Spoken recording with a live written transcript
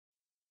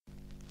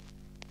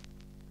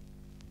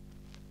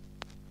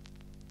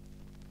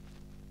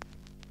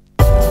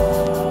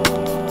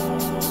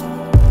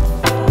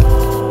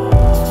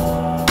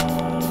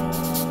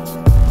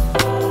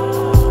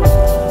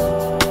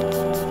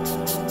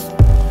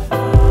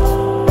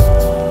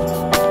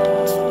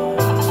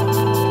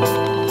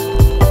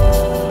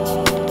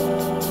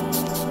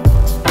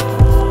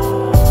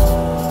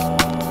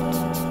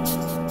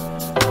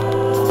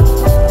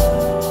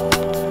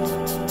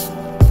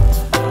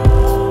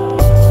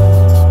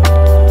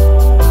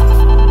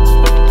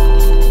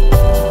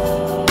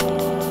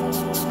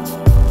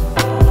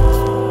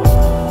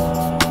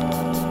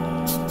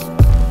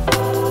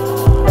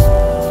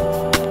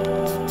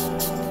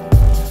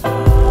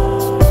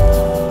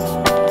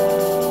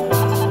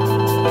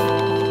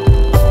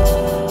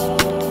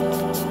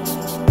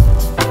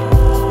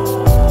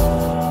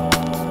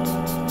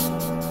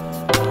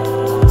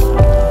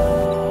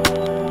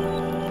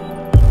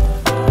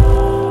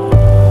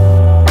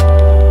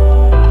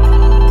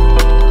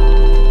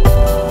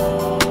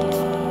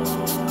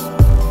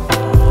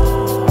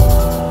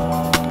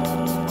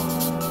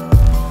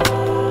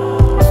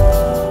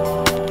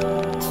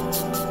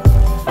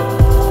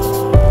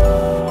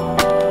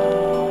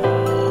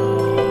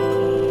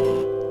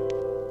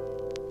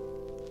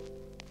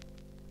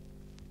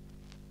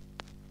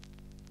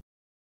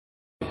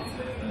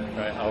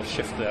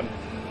shift them.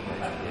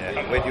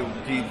 Yeah. Where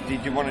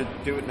did you want to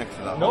do it next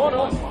to that? No.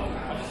 I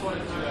just wanted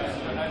to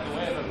get out of the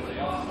way of everybody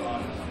else.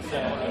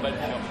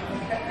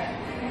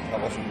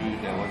 That wasn't rude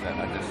there, was it?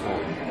 I just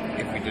thought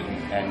if we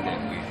didn't end it,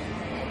 we...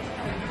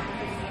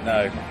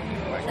 No.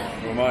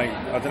 Well, I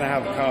don't know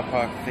how the car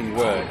park thing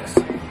works,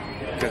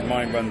 because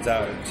mine runs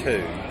out at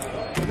 2.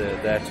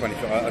 They're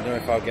 24. I don't know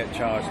if I'll get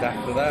charged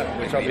after that,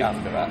 which I'll be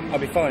after that. I'll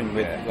be fine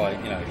with, like,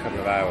 you know, a couple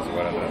of hours or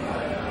whatever.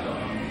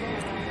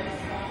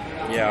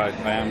 Yeah,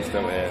 I am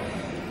still here.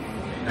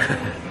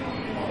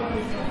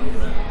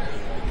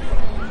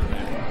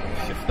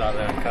 Shift that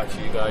there and catch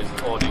you guys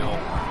audio.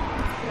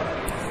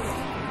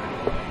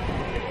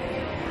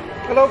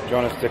 Hello. Do you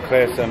want us to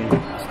clear some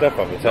stuff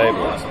off the table?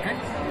 No, that's okay.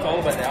 It's all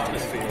about the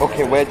atmosphere.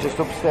 Okay, we're just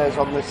upstairs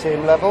on the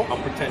same level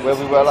where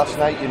we were last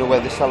night, you know,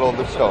 where they sell all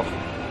the stuff.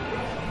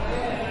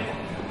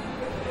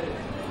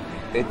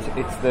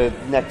 It's the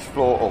next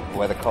floor up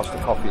where the Costa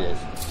Coffee is,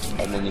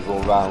 and then you go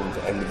round,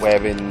 and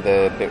we're in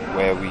the bit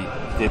where we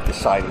did the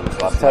signings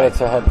last Tell night. her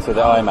to head to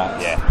the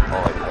IMAX. Yeah,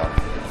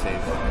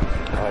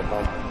 alright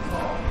then.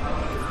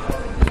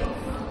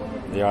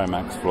 The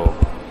IMAX floor.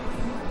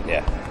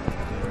 Yeah.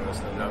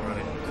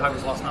 How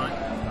was last night?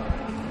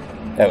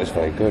 That was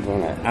very good,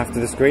 wasn't it? After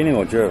the screening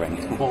or during?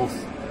 Both.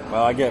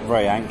 Well, I get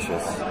very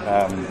anxious,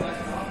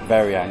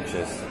 very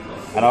anxious.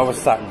 And I was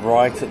sat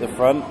right at the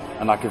front,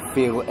 and I could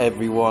feel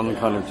everyone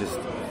kind of just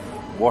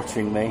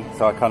watching me,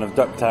 so I kind of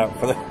ducked out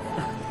for the...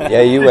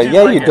 Yeah, you were.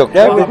 Yeah, you ducked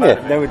out,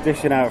 didn't you? They were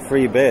dishing out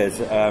free beers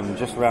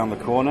just around the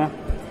corner.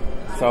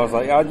 So I was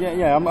like,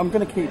 I'm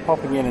going to keep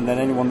popping in, and then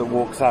anyone that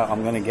walks out,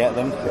 I'm going to get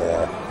them.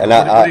 Yeah. And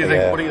What do you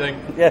think? What do you think?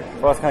 Yeah,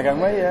 well, I was kind of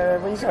going, where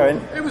are you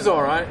going? It was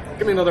alright.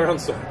 Give me another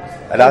answer.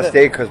 And that's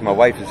because my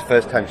wife, it's the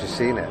first time she's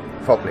seen it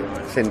properly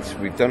since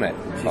we've done it.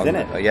 She's in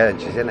it? Yeah,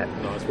 she's in it.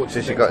 No, it's what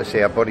So she she got to see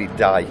her body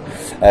die.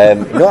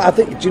 No, I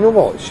think, do you know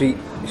what? She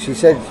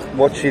said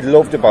what she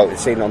loved about it,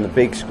 seeing it on the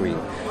big screen,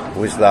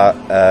 was that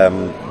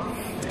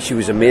she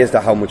was amazed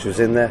at how much was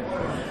in there.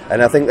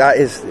 And I think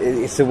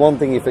it's the one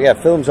thing you forget.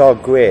 Films are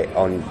great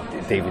on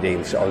DVD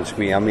and on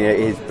screen. I mean,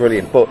 it is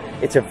brilliant, but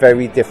it's a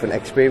very different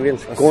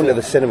experience. Going to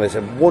the cinema is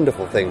a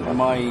wonderful thing, man.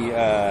 My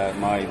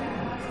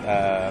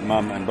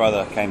mum and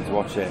brother came to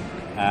watch it,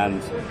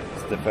 and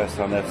it's the first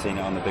time they've seen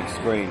it on the big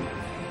screen,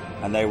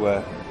 and they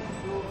were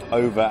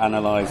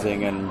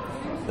over-analysing, and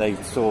they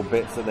saw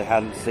bits that they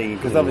hadn't seen,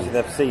 because obviously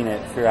they've seen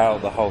it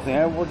throughout the whole thing.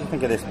 Oh, what do you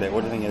think of this bit?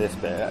 What do you think of this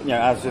bit? You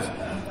know, as just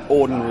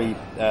ordinary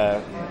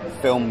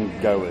film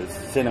goers,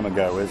 cinema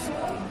goers,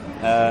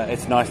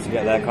 it's nice to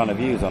get their kind of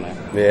views on it.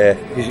 Yeah,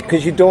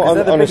 because you don't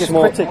on a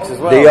small. Critics as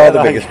well. They are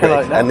the biggest like,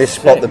 critics, and they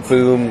spot the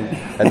boom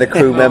and the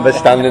crew members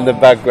standing in the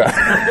background.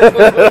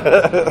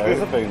 There is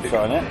a boom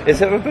shot in it. Is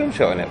there a boom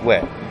shot in it?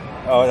 Where?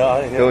 Oh,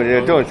 no,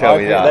 Don't tell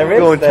me that. There is,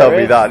 Don't tell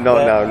me that. No.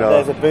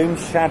 There's a boom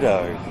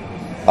shadow.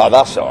 Oh,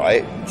 that's all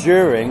right.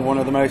 During one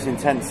of the most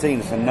intense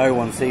scenes, so no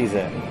one sees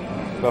it.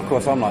 But of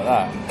course, I'm like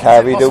that.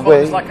 Carried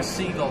away. It's like a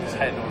seagull's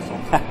head or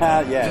something.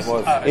 Yeah, it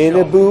was. In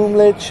a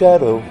boom-lit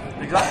shadow.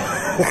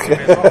 Exactly.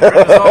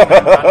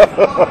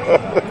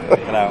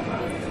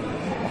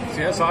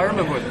 Yes, I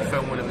remember the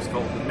film when it was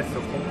called The Myth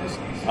of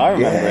Hopelessness. I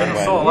remember And I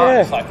it. saw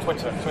that, it's like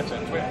Twitter,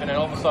 and then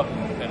all of a sudden,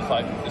 it's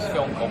like this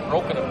film called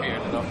Broken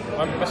appeared, and I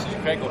remember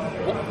messaging Craig going,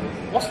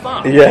 what's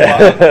that?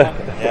 Yeah.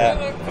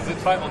 Yeah. Because the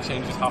title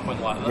changes happen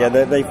like that.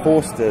 Yeah, they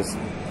forced us.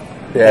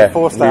 Yeah. They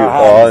forced our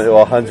hands.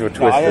 Or hands were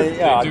twisted.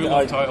 They do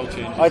love title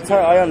changes.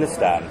 I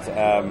understand.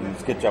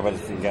 It's a good job I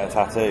just didn't get a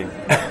tattoo.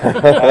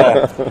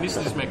 We need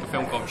to just make a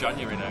film called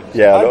January now.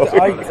 Yeah,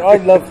 I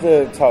love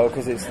the title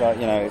because it's like,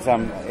 you know, it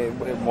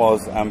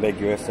was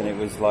ambiguous, and it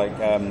was like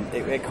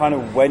it kind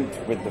of went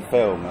with the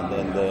film, and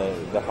then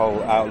the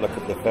whole outlook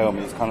of the film.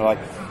 It's kind of like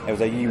it was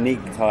a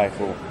unique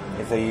title.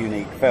 It's a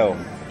unique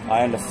film.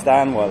 I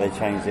understand why they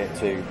changed it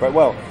to, but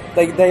well,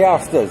 they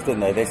asked us, didn't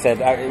they? They said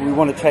we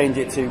want to change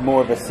it to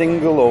more of a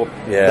single or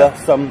the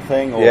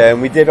something. Or and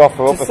we did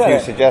offer up a few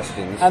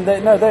suggestions. And they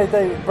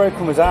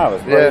Broken was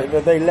ours. Yeah.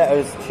 They let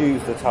us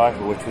choose the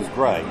title, which was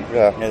great.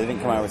 Yeah. You know, they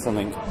didn't come out with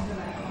something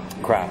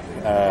crap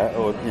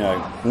or you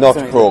know, Not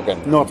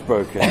broken. Not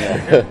broken.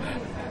 Yeah.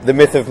 The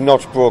myth of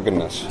not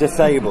brokenness.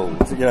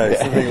 Disabled. You know,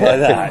 something like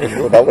that.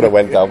 Well, that would have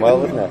went down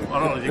well, wouldn't it? I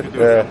don't know if you could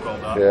do a film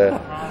called that. Yeah.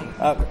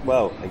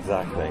 Well,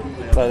 exactly.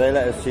 So they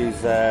let us choose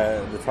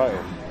the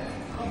title,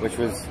 which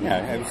was, you know,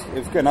 it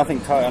was good. And I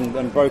think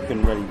and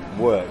Broken really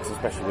works,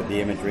 especially with the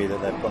imagery that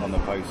they've put on the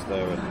poster.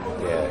 And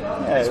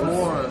It's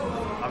more.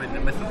 I mean, the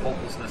myth of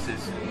hopelessness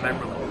is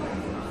memorable,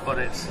 but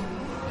it's.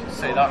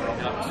 Say that wrong.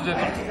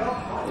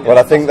 Well,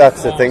 I think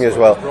that's the thing as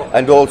well,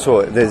 and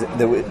also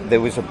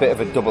there was a bit of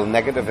a double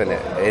negative in it,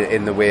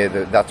 in the way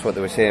that's what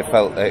they were saying. It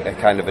felt a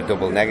kind of a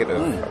double negative.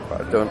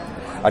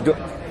 I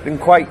didn't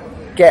quite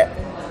get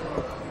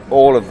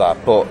all of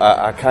that, but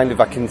I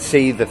can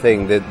see the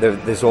thing that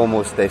there's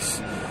almost this.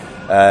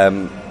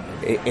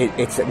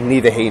 It's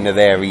neither here nor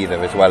there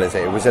either, as well as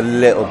it was a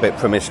little bit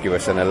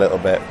promiscuous and a little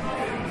bit.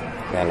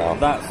 You know.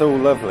 That's all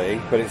lovely,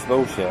 but it's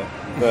bullshit.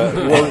 But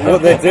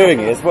what they're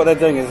doing is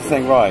they're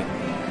saying, right,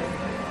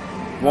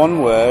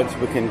 one word.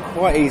 We can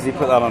quite easily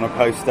put that on a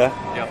poster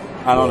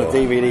and on a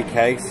DVD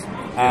case,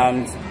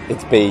 and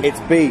it's B. It's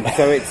B.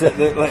 So it's at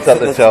the, it's at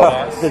the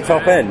top. The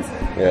top end.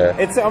 Yeah.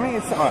 It's. I mean,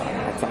 it's.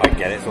 I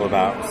get it. It's all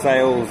about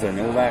sales and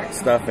all that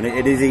stuff, and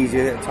it is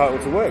easier title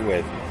to work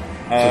with.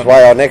 Which is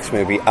why our next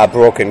movie, A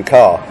Broken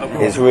Car,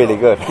 is really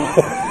good.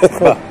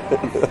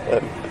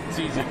 It's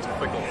easy to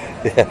pickle.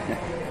 Yeah.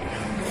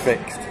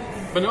 Fixed.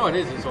 But no, it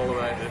is. It's all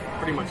about it.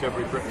 Pretty much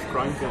every British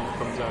crime film that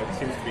comes out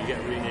seems to be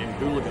getting renamed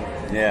Hooligan.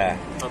 Yeah.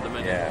 At the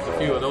minute. Yeah. There's a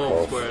few of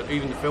those where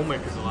even the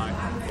filmmakers are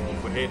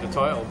like, we hate the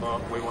title,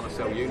 but we want to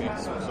sell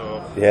units.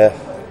 So yeah.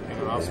 You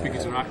know, I was speaking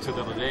to an actor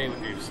the other day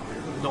who was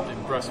not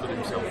impressed with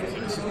himself. He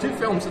said, "This is 2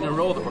 films in a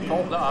row that were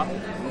called that.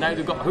 And now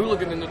they've got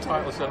Hooligan in the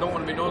title, so I don't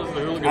want to be known as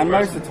the Hooligan." And person.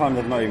 most of the time,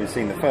 they've not even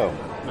seen the film.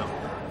 No.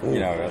 You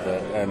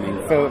know, I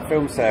mean,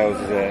 film sales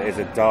is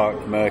a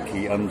dark,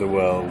 murky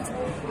underworld,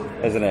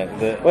 isn't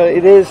it? Well,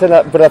 it is,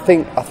 but I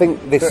think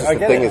this is the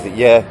thing, is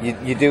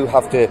that you do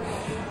have to,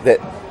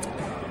 that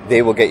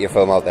they will get your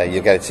film out there,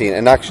 you'll get it seen,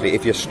 and actually,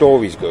 if your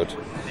story's good,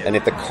 and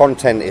if the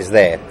content is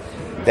there,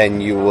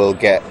 then you will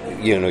get,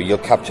 you'll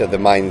capture the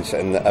minds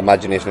and the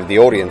imagination of the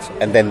audience,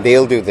 and then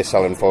they'll do the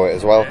selling for it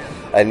as well.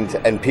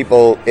 And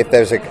people, if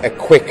there's a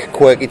quick,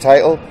 quirky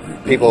title,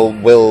 people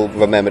will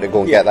remember to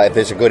go and get that. If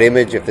there's a good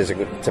image, if there's a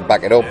good to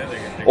back it up,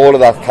 all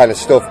of that kind of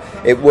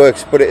stuff, it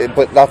works. But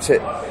that's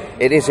it.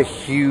 It is a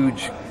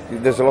huge.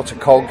 There's a lot of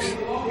cogs,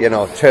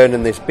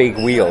 turning this big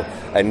wheel,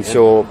 and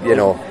so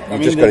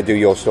you've just got to do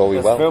your story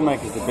well. As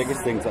filmmakers, the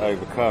biggest thing to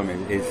overcome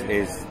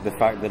is the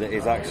fact that it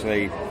is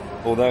actually,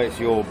 although it's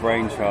your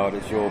brainchild,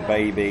 it's your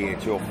baby,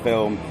 it's your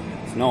film,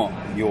 it's not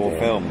your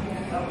film.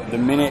 The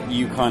minute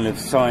you kind of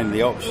sign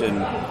the option,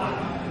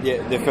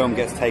 the film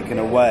gets taken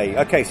away.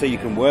 Okay, so you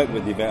can work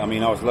with the event. I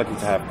mean, I was lucky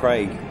to have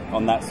Craig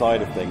on that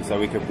side of things, so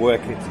we could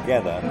work it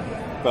together.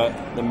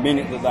 But the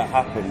minute that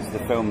happens, the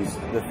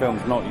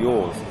film's not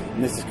yours.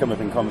 And this has come up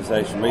in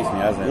conversation recently,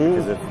 hasn't it?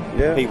 Because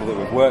of people that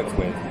we've worked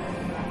with.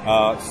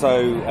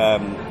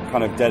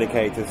 Kind of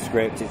dedicated to the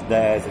script, it's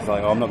theirs. It's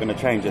like, I'm not going to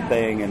change a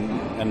thing.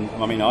 And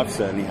I mean, I've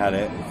certainly had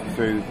it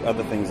through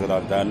other things that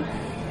I've done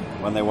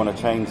when they want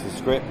to change the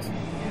script.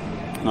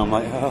 And I'm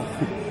like, oh,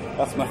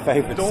 that's my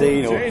favourite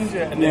scene. Don't change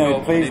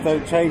it. Please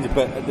don't change it.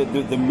 But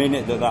the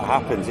minute that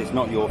happens, it's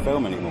not your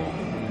film anymore.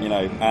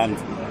 And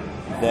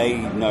they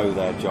know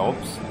their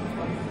jobs.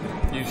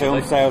 Usually.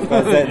 Film sales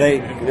guys,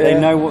 they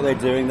know what they're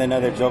doing. They know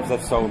their jobs.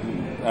 They've sold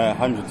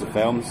hundreds of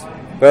films.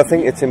 But I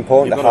think it's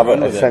important to have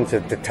a sense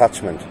of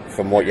detachment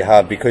from what you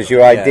have, because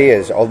your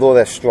ideas, although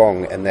they're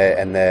strong and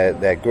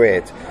they're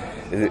great,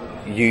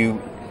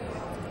 you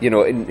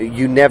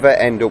never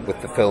end up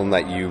with the film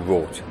that you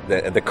wrote.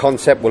 The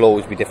concept will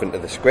always be different to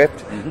the script.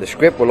 Mm-hmm. The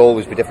script will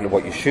always be different to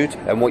what you shoot,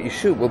 and what you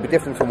shoot will be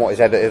different from what is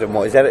edited, and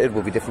what is edited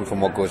will be different from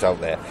what goes out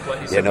there.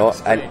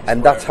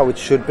 And that's how it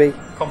should be.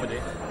 Comedy,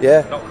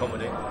 not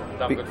comedy.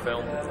 Damn good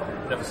film.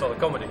 Never saw the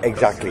comedy.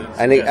 Exactly,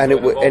 and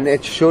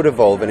it should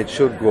evolve and it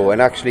should grow.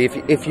 And actually,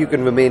 if you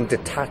can remain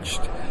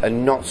detached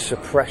and not so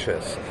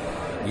precious,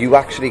 you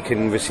actually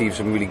can receive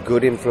some really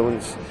good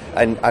influence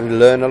and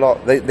learn a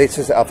lot. This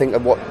is, I think,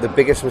 what the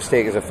biggest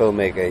mistake as a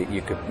filmmaker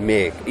you could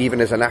make,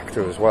 even as an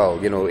actor as well,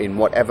 in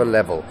whatever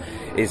level,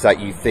 is that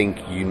you think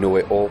you know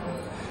it all.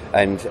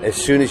 And as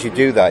soon as you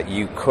do that,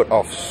 you cut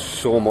off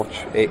so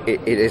much.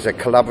 It is a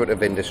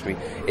collaborative industry.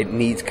 It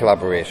needs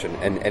collaboration,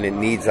 and it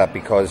needs that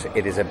because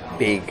it is a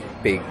big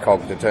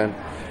cog to turn.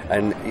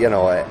 And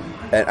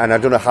and I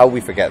don't know how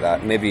we forget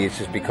that. Maybe it's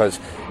just because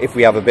if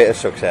we have a bit of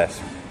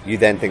success, you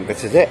then think,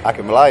 this is it, I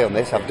can rely on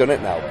this, I've done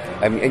it now.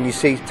 And you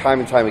see time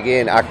and time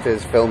again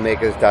actors,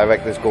 filmmakers,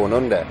 directors going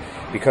under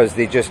because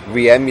they just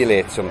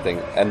re-emulate something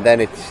and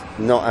then it's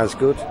not as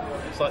good.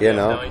 It's like the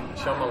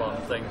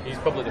Shyamalan thing. He's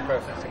probably the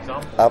perfect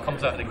example.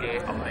 Comes out of the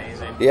gate,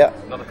 amazing. Yeah.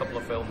 Done a couple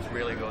of films,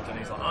 really good, and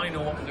he's like, I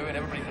know what I'm doing,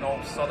 everybody can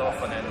all sod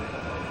off, and then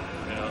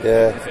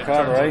it's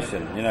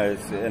collaboration.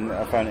 And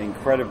I found it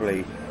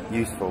incredibly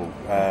useful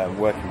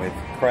working with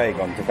Craig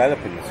on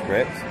developing the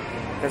script.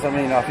 Because, I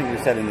mean, I think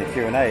we said in the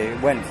Q&A, it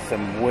went to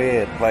some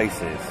weird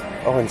places.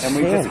 Oh, and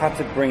we just had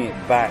to bring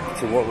it back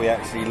to what we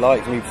actually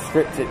liked. We've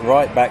stripped it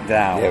right back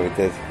down. Yeah, we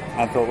did.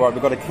 And thought, right, we've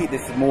got to keep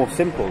this more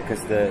simple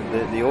because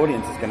the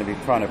audience is going to be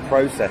trying to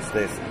process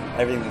this,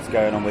 everything that's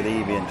going on with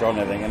Evie and John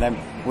and everything. And then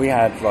we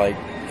had, I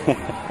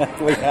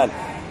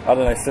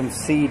don't know, some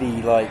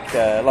seedy, like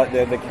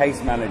the case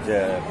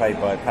manager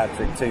played by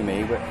Patrick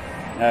Toomey.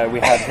 We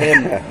had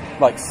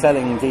him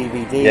selling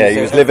DVDs. Yeah,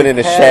 he was living in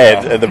a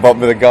shed at the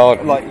bottom of the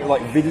garden, like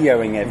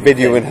videoing everything,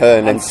 videoing her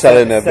and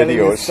selling her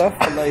videos. Stuff.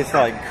 It's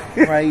like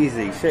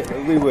crazy shit.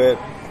 We were,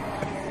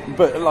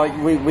 but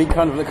we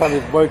kind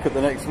of woke up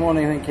the next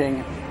morning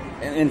thinking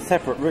in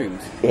separate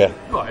rooms. Yeah,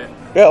 right.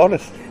 Yeah,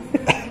 honest.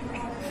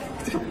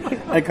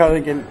 I kind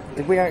of thinking,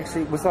 did we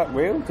actually? Was that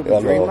real? Did we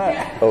dream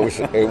that?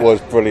 It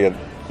was brilliant.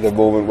 The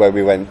moment where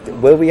we went,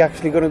 were we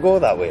actually going to go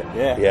that way?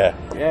 Yeah.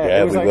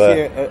 It was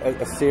actually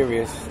a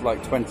serious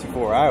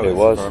 24 hours. It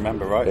was. If I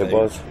remember right. It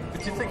was.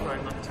 Did you think,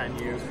 right, that 10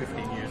 years,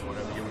 15 years,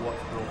 whatever, you watch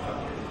Broken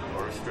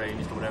or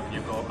Estranged or whatever, you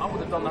go, I would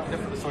have done that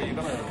differently. So you're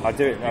gonna. I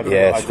do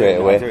it. Straight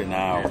away. I do it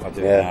now. I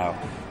do it now.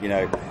 You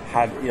know,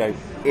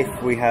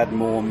 if we had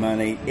more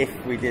money,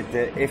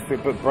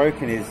 but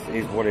Broken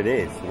is what it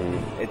is.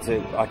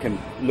 I can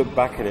look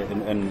back at it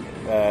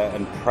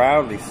and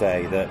proudly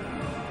say that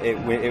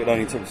it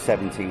only took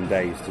 17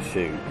 days to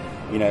shoot.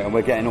 You know, and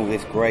we're getting all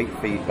this great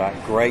feedback,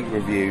 great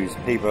reviews.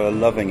 People are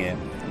loving it.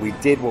 We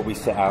did what we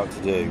set out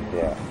to do.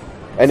 Yeah,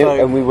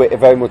 and we were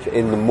very much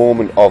in the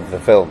moment of the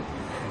film.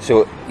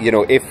 So you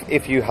know,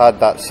 if you had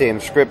that same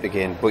script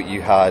again, but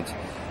you had,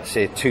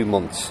 say, 2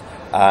 months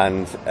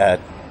and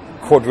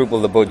quadruple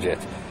the budget,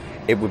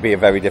 it would be a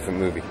very different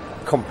movie.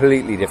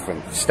 Completely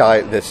different.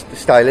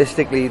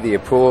 Stylistically, the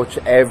approach,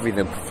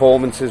 everything, the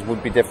performances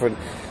would be different.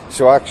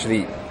 So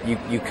actually,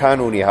 you can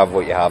only have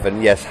what you have,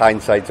 and yes,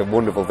 hindsight's a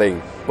wonderful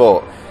thing.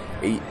 But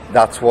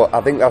that's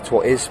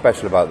what is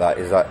special about that,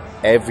 is that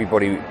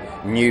everybody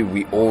knew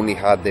we only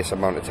had this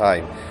amount of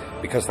time,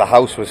 because the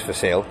house was for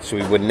sale, so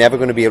we were never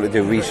going to be able to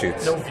do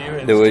reshoots. No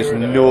viewings. There was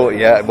no,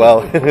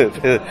 well,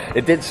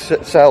 it did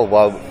sell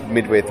while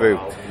midway through.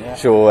 Yeah.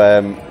 So,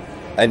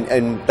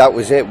 and that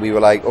was it. We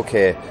were like,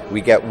 okay,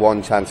 we get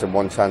one chance and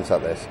one chance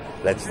at this.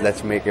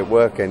 Let's make it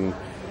work. And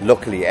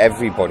luckily,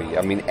 everybody,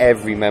 I mean,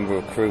 every member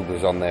of crew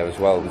was on there as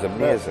well. It was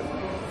amazing.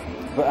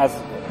 But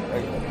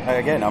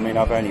again, I mean,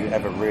 I've only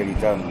ever really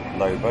done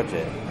low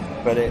budget.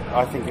 But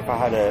I think if I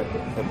had a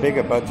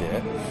bigger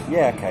budget,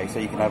 yeah, okay, so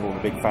you can have all the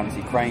big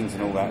fancy cranes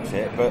and all that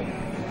shit, but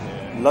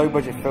low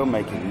budget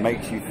filmmaking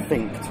makes you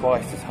think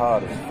twice as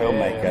hard as a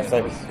filmmaker.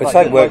 So it's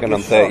like working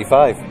on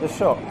 35. The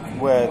shot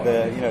where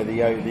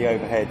the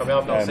overhead. I mean,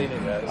 I've not seen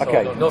it yet. So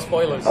okay, no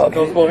spoilers. Okay.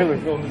 No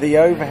spoilers. The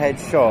overhead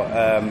shot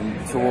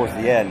towards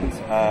the end,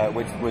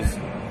 which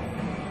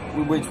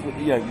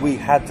we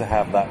had to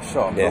have that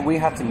shot, but we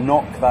had to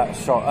knock that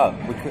shot up.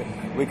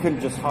 We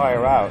couldn't just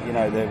hire out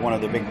one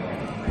of the big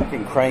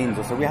fucking cranes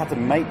or so. We had to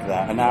make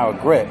that an hour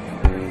grip.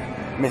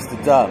 Mr.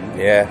 Dunn.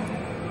 Yeah.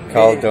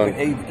 Carl Dunn.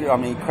 He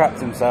crapped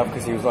himself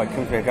because he was like,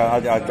 come here,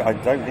 I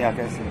don't think I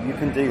can. You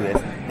can do this.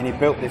 And he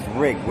built this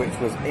rig, which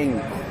was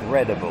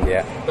incredible.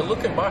 Yeah. But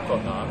looking back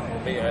on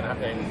that, be it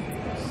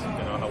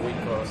in a week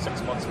or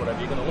 6 months, whatever,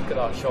 you're going to look at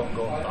that shot and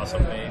go, that's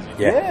amazing.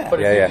 Yeah.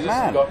 But if you just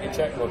Man. got your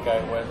checkbook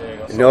out where there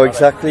you go. No,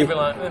 exactly. You'd be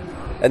like,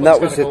 and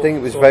that was the thing,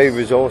 it was very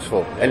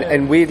resourceful.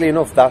 And weirdly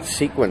enough, that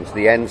sequence,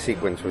 the end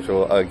sequence, which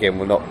again,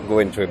 we'll not go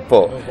into it,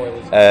 but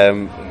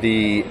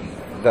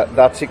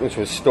that sequence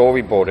was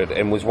storyboarded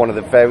and was one of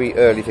the very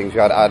early things we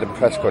had. Adam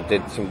Prescott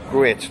did some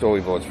great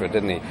storyboards for it,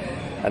 didn't he?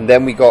 And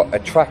then we got a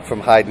track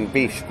from Hide and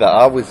Beast that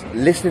I was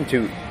listening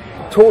to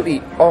totally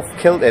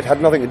off-kilter. It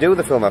had nothing to do with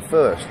the film at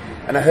first.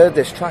 And I heard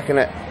this track and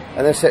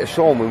I said to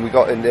Shaun when we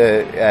got in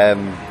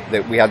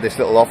that we had this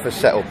little office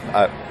set up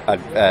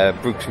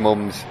at Brooke's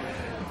mum's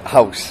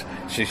house.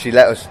 She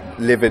let us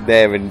live in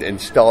there and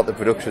start the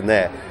production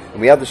there. And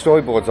we had the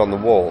storyboards on the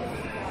wall.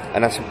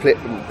 And I said,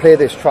 play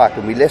this track,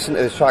 and we listened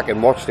to this track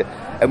and watched it,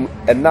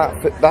 and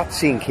that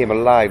scene came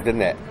alive,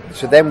 didn't it?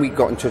 So then we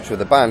got in touch with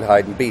the band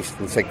Hide and Beast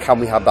and said, can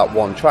we have that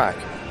one track?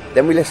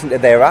 Then we listened to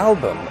their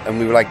album, and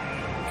we were like,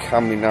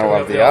 can we now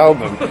have the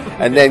album?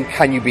 And then,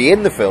 can you be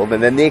in the film?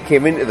 And then they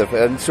came into the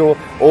film, and so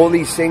all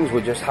these things were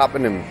just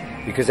happening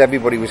because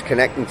everybody was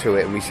connecting to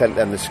it, and we sent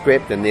them the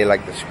script, and they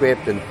liked the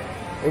script, and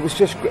it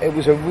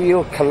was a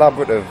real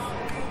collaborative,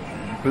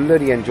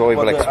 bloody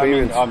enjoyable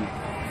experience. I mean,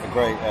 I'm a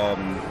great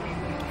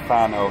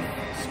fan of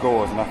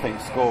scores, and I think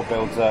score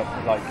builds up,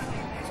 like,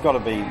 it's got to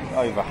be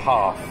over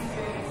half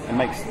and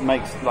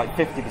makes like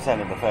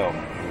 50% of the film,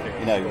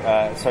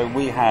 so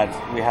we had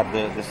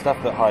the stuff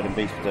that Hide and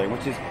Beast were doing,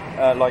 which is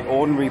like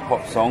ordinary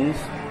pop songs,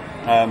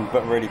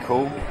 but really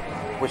cool,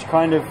 which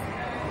kind of,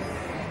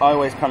 I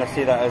always kind of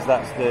see that as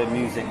that's the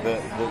music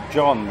that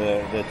John,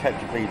 the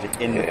tetraplegic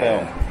in the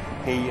film,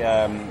 he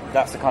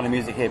that's the kind of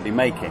music he'd be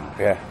making.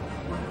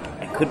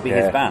 It could be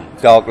his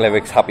band. Dark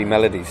lyrics, happy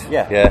melodies.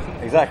 Yeah,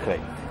 exactly.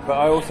 But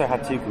I also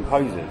had two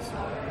composers.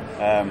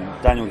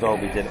 Daniel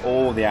Dolby did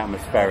all the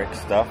atmospheric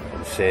stuff,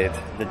 Sid,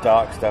 the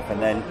dark stuff,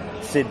 and then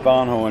Sid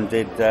Barnhorn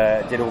did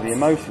all the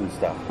emotion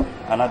stuff.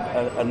 And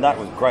that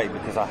was great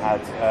because I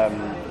had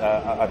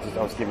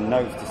I was giving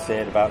notes to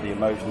Sid about the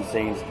emotion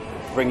scenes,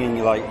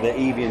 bringing like the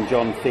Evie and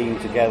John theme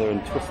together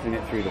and twisting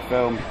it through the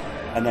film.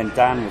 And then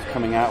Dan was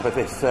coming out with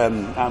this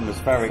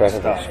atmospheric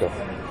stuff.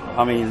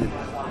 I mean,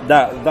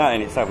 that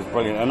in itself was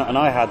brilliant.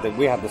 And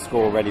we had the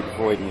score ready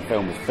before even the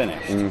film was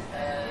finished.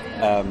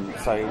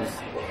 So it was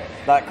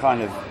that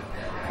kind of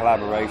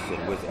collaboration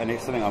and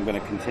it's something I'm going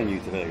to continue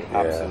to do.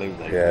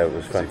 Absolutely. Yeah, it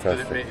was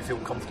fantastic. Did it make you feel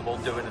comfortable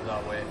doing it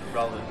that way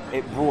rather than?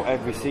 It brought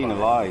every scene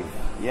alive.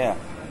 Yeah,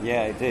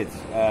 it did.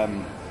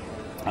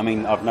 I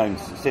mean, I've known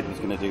Sid was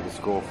going to do the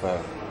score for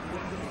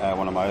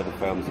one of my other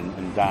films,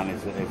 and Dan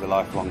is a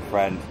lifelong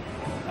friend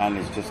and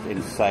is just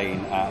insane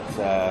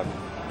at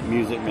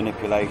music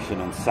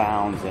manipulation and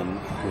sounds, and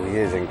he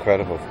is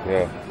incredible.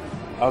 Yeah.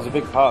 I was a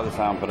big part of the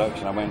sound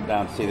production. I went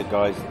down to see the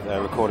guys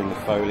recording the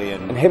Foley,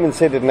 and him and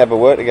Sid had never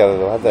worked together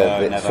though, had they?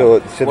 No,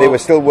 never. So they were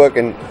still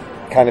working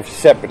kind of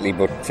separately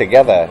but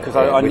together. Because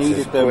I which needed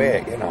is them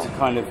great, you know. to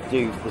kind of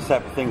do the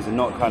separate things and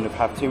not kind of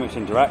have too much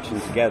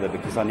interaction together,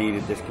 because I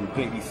needed this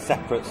completely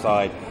separate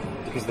side.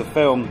 Because the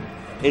film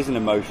is an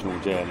emotional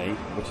journey,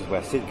 which is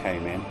where Sid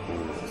came in.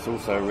 It's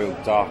also a real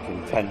dark,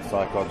 intense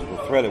psychological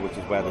thriller, which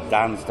is where the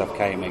Dan stuff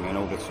came in and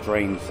all the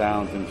strange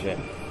sounds and shit.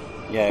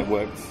 Yeah, it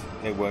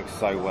works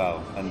so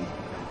well. And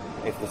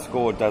if the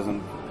score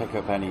doesn't pick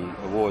up any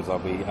awards, I'll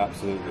be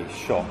absolutely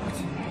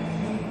shocked,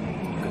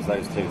 because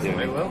those two do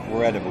an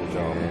incredible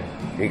job.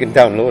 You can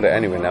download it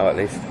anyway now, at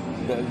least.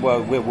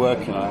 Well, we're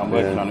working on it. I'm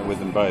working on it with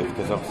them both,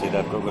 because obviously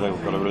they've got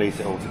to release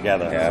it all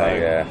together.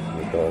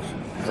 Of course.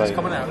 So it's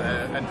coming out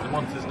end of the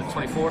month, isn't it?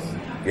 24th?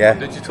 Yeah,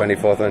 digital.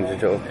 24th on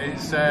digital.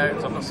 It's,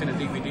 I've not seen a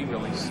DVD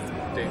release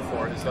date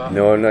for it, is that?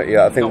 No, not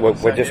yet. I think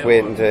we're just yet,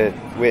 waiting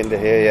to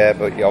hear, yeah,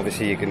 but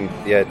obviously you can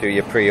do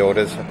your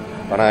pre-orders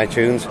on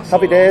iTunes.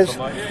 Happy days.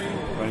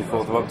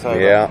 24th of October.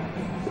 Yeah,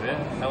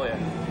 hell yeah.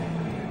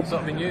 So,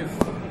 I mean,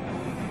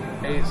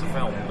 it's a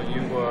film, but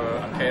you were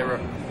a carer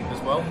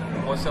as well.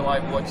 What's it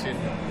like watching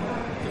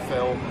the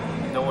film,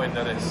 knowing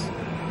that it's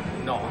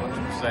not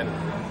 100%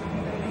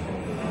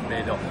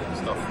 made up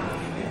stuff?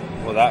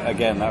 Well,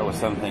 that was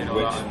something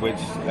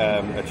which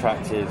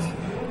attracted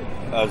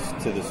us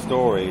to the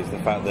story, is the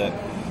fact that,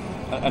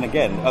 and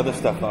again, other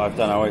stuff that I've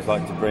done, I always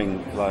like to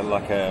bring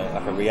like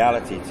a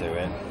reality to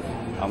it.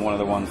 I'm one of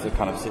the ones that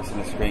kind of sits on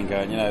the screen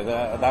going,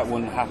 that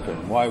wouldn't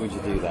happen. Why would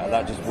you do that?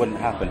 That just wouldn't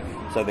happen.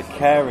 So the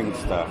caring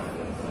stuff,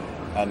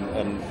 and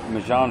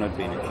Marjana had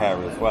been a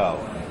carer as well.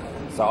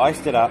 So I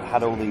still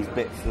had all these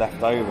bits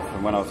left over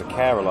from when I was a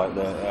carer, like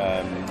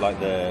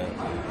the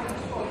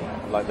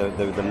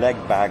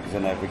leg bags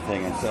and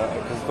everything. And so,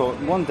 because I thought,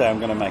 one day I'm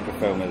going to make a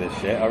film of this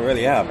shit. I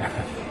really am.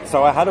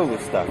 So I had all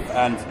this stuff,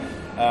 and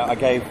I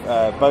gave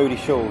Bodie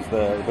Schulz,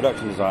 the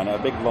production designer, a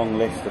big long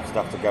list of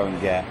stuff to go and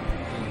get.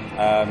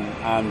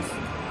 And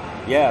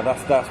yeah,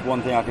 that's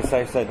one thing I can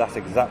say. So that's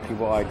exactly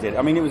what I did.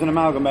 I mean, it was an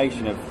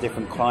amalgamation of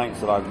different clients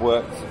that I've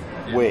worked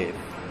with.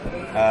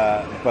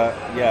 But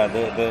yeah,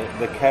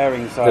 the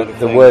caring side of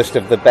the things, worst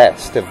of the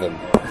best of them.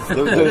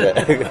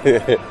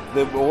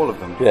 All of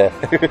them. Yeah.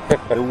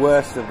 The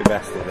worst of the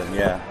best of them,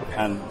 yeah.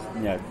 And,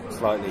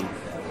 slightly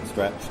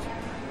stretched.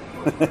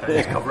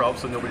 Just cover up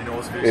so nobody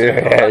knows who's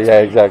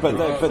exactly.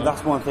 But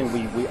that's one thing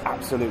we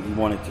absolutely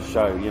wanted to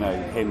show,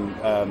 him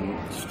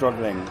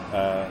struggling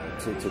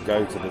to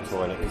go to the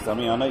toilet. Because, I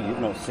mean, I know you've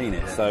not seen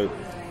it, so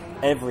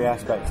every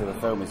aspect of the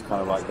film is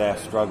kind of like their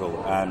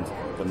struggle and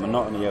the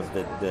monotony of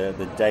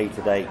the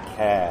day-to-day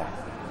care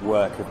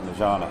work of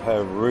Marjana,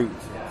 her route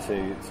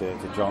to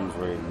John's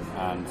room,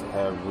 and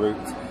her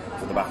route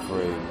to the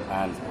bathroom,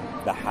 and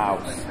the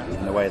house,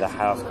 and the way the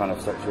house kind of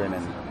sucks you in,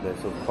 and the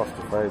sort of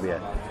claustrophobia.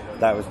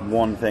 That was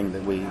one thing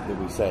that we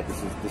said,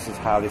 this is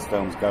how this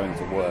film's going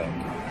to work,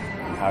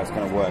 and how it's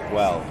going to work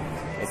well.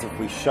 Is if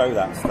we show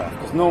that stuff,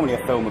 because normally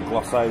a film would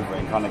gloss over it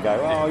and kind of go,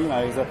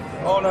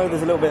 no,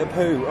 there's a little bit of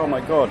poo, oh my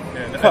god,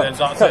 that's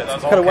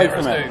all away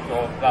from it. it.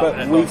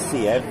 But we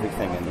see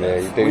everything in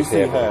this. You do we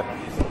see her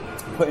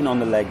putting on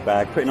the leg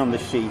bag, putting on the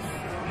sheath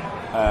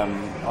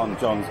on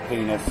John's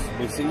penis.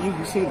 You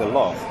see the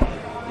lot,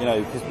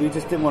 because we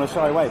just didn't want to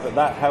shy away. But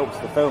that helps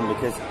the film,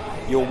 because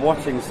you're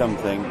watching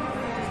something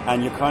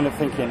and you're kind of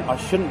thinking, I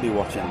shouldn't be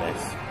watching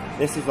this.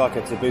 This is like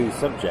a taboo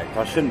subject.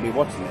 I shouldn't be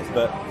watching this,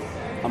 but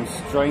I'm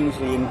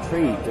strangely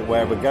intrigued at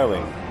where we're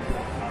going,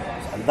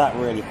 and that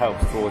really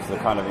helps towards the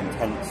kind of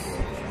intense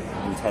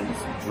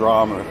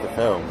drama of the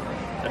film.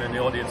 And then the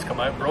audience come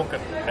out broken,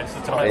 hence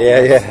the title.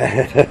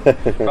 Yeah.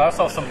 But I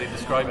saw somebody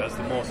describe it as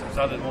the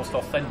most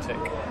authentic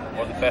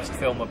or the best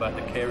film about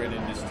the caring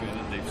industry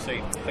that they've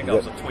seen. I think that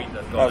was a tweet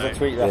that got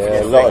out.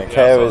 A lot of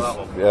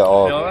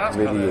carers.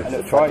 Really. And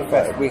at Fright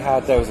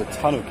Fest, there was a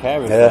ton of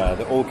carers there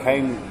that all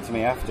came to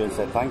me after and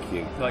said thank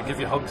you. Like give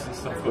you hugs and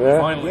stuff.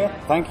 Finally,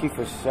 thank you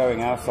for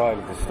showing our side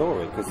of the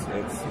story, because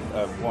it's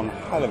one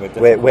hell of a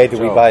difficult Where do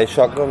we buy a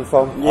shotgun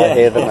from? I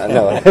hear them.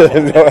 No.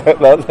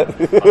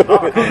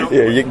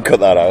 Yeah, you can cut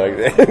that out.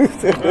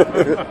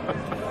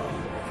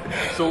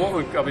 So I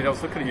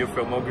was looking at your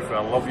filmography. I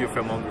love your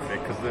filmography,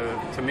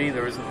 because to me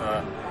there isn't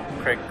a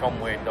Craig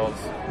Conway does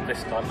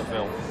this type of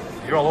film.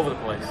 You're all over the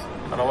place,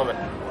 and I love it.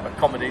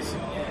 Comedies,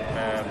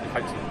 How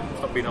to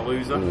Stop Being a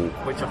Loser,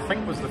 which I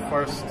think was the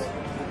first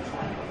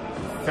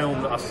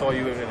film that I saw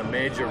you in a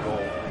major role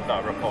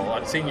that I recall.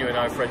 I'd seen you in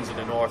Our Friends in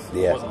the North.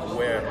 I wasn't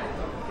aware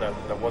that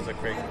there was a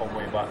Craig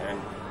Conway back then,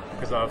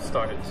 because I've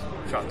started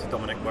chatting to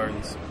Dominic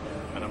Burns,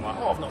 and I'm like,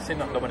 I've not seen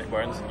that Dominic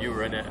Burns, and you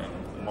were in it, and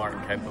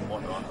Martin Kemp and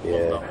whatnot.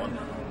 Love that one.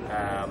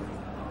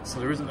 So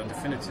there isn't a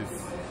definitive.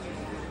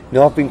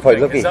 No, I've been quite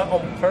lucky. Is that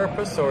on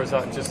purpose, or is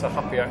that just a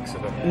happy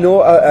accident?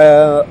 No,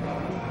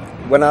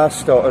 when I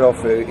started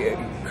off,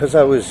 because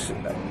I was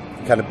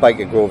kind of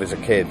Biker Grove as a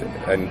kid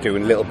and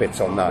doing little bits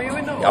on that.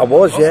 I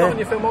was, That's not in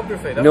your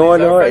filmography.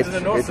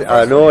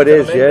 I know it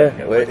is,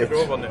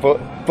 But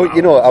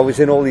I was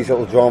in all these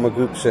little drama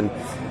groups, and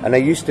I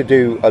used to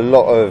do a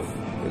lot of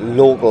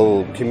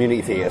local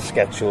community theatre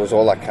sketch shows,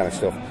 all that kind of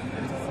stuff.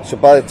 So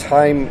by the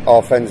time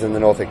Our Friends in the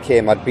North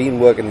came, I'd been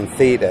working in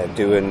theatre,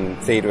 doing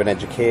theatre and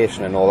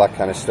education and all that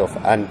kind of stuff,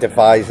 and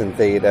devising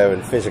theatre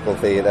and physical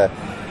theatre.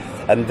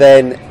 And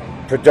then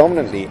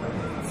predominantly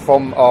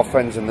from Our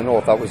Friends in the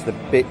North, that was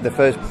the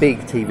first big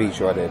TV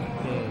show I did.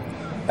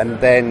 And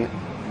then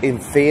in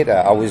theatre,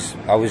 I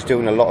was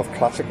doing a lot of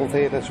classical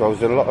theatre, so I was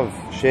doing a lot of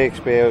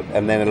Shakespeare,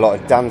 and then a lot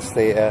of dance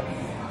theatre,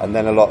 and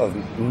then a lot of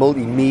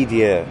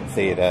multimedia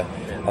theatre,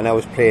 and I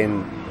was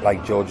playing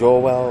like George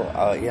Orwell,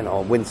 you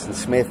know, Winston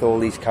Smith, all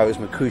these characters,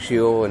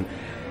 Mercutio,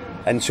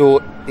 and so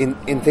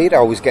in theatre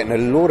I was getting a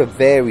load of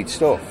varied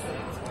stuff,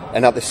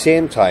 and at the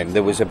same time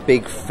there was a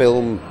big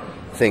film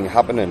thing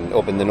happening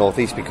up in the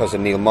northeast because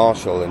of Neil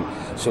Marshall and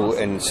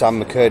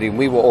Sam McCurdy, and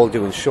we were all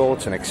doing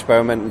shorts and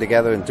experimenting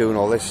together and doing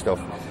all this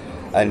stuff,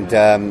 and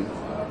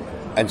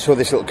so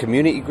this little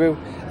community grew,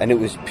 and it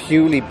was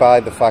purely by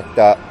the fact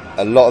that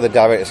a lot of the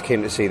directors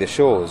came to see the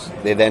shows.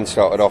 They then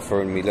started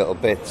offering me little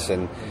bits,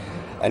 and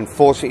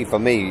fortunately for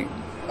me,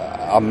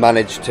 I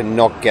managed to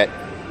not get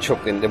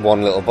chucked into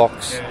one little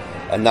box,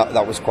 and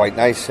that was quite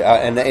nice.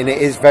 And it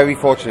is very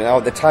fortunate. Now,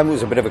 at the time, it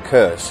was a bit of a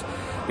curse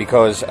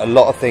because a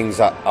lot of things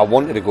that I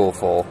wanted to go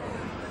for,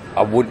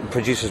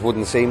 producers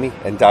wouldn't see me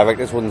and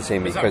directors wouldn't see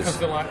me. Is that because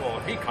they're like, well,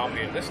 he can't be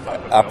in this type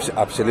of film?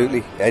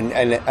 Absolutely. And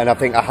I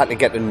think I had to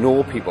get to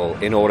know people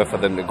in order for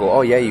them to go,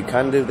 oh yeah, you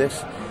can do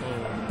this.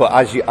 But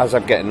as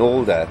I'm getting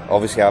older,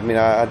 obviously, I mean,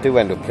 I do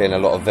end up playing a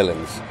lot of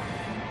villains,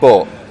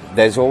 but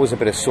there's always a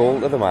bit of soul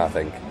to them, I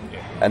think.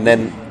 And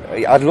then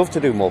I'd love to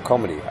do more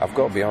comedy. I've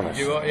got to be honest.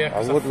 I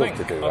would love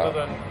to do that.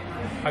 Other than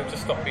How to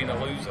Stop Being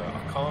a Loser,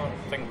 I can't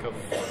think of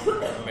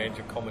a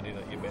major comedy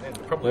that you've been in.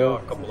 There probably are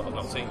a couple that I've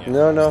not seen yet.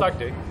 No. Stag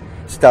Do.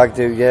 Stag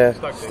Do, yeah.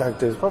 Stag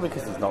Do. It's probably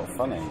because it's not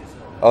funny.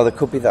 Oh, there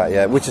could be that,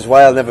 yeah. Which is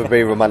why I'll never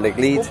be a romantic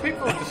lead. Well,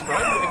 people have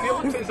described it. If you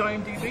looked at his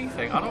IMDb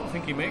thing, I don't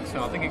think he makes it.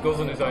 I think he goes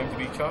on his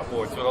IMDb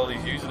chartboards with all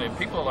these usernames.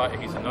 People are like,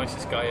 he's the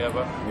nicest guy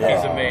ever. Yeah.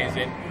 He's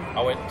amazing.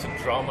 I went to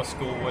drama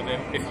school with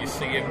him. If you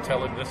see him,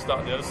 tell him this, that,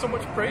 and the other. So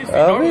much praise for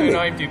him. Really?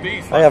 On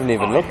IMDb. Like, I haven't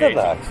even looked at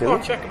that, actually. Oh,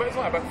 check him out. It's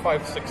like about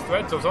 5 or 6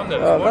 threads. I was on there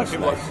this morning.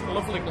 People nice. like,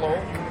 lovely bloke.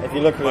 If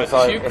you look at it,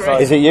 it's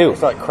like, is it you?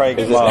 It's like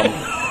Craig's mum,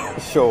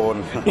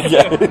 Shaun.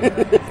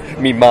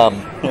 Me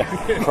mum.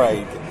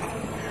 Craig.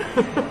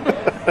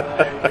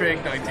 Craig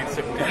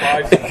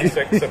 1975,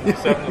 76,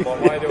 77,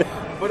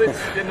 but it's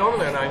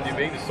normally on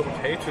IMDb there's so much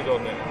hatred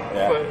on it.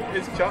 Yeah. But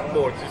his chat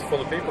board's just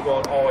full of people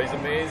going, oh, he's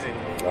amazing.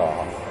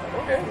 Oh.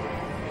 Okay.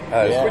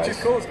 Which is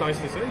cool, it's nice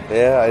to see.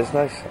 Yeah, it's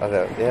nice. I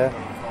don't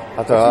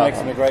Which makes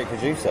him a great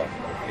producer.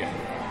 Yeah.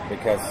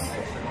 Because,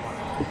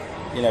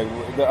 you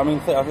know, I mean,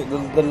 I think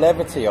the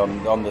levity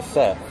on the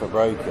set for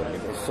Broken,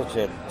 it was such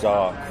a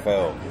dark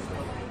film.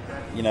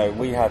 You know,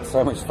 we had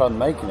so much fun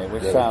making it,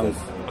 which sounds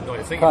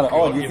kind of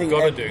odd. You think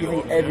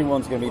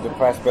everyone's going to be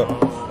depressed, but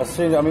as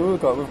soon, I mean, we've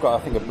got I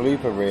think a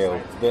blooper reel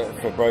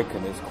for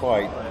Broken that's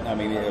quite. I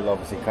mean, it'll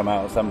obviously come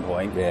out at some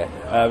point. Yeah,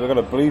 we've got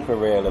a blooper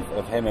reel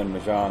of him and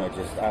Majana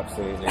just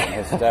absolutely in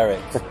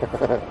hysterics,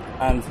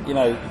 and you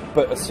know,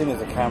 but as soon as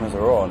the cameras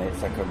are on,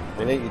 it's a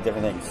completely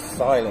different thing.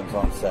 Silence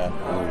on set,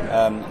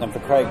 and for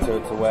Craig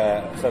to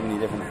wear so many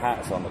different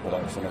hats on the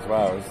production as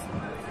well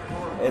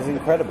is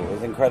incredible.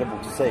 It's incredible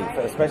to see,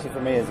 but especially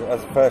for me as a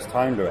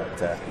first-time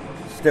director.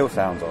 Still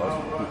sounds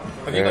odd.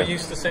 Have you got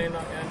used to saying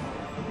that yet?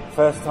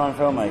 First-time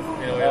filmmaker.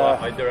 You know,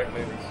 I direct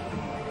movies.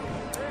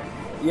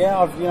 Yeah,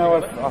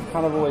 I've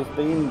kind of always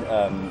been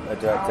a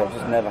director. I've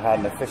just never had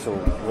an official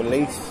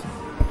release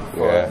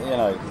for it, you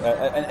know.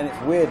 And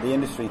it's weird. The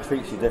industry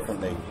treats you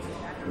differently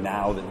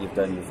now that you've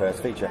done your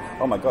first feature.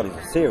 Oh my God, he's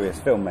a serious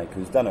filmmaker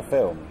who's done a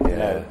film. You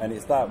know, and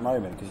it's that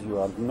moment because you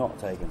are not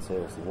taken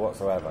seriously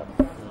whatsoever.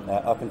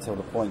 Up until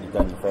the point you've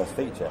done your first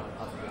feature,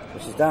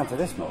 which is down to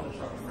this man,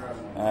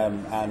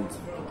 and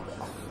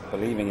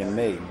believing in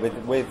me.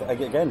 With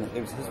again, it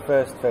was his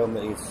first film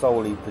that he'd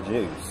solely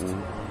produced.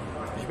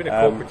 You've been a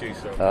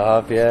co-producer.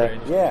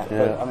 Yeah.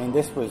 But I mean,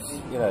 this was,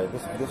 you know,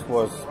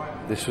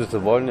 this was the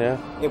one. Yeah,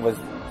 it was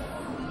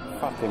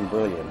fucking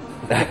brilliant.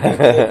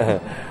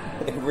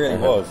 It really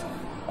was.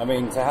 I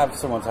mean, to have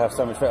so much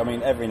fun. I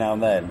mean, every now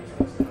and then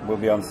we'll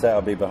be on set.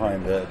 I'll be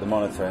behind the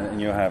monitor,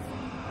 and you'll have.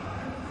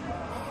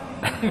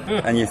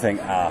 And you think,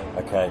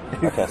 okay,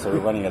 so we're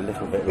running a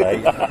little bit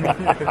late.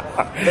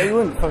 But you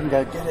wouldn't fucking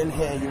go, get in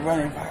here, you're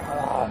running.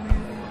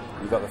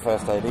 You got the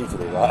first AD to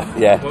do that.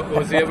 Yeah.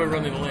 Was he ever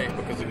running late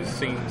because of his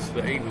scenes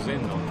that he was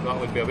in? Though? That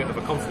would be a bit of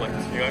a conflict.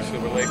 You actually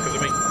were late because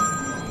of me.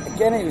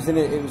 Again, it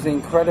was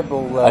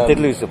incredible. I did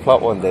lose the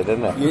plot one day,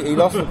 didn't I? He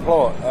lost the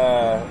plot.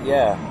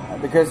 Yeah,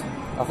 because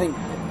I think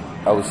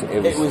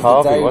it was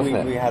Harvey, the day wasn't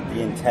it? We had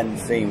the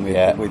intense scene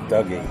with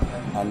Dougie.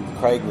 And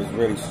Craig was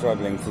really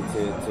struggling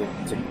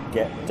to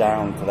get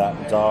down to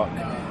that dark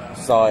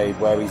side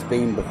where he's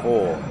been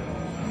before.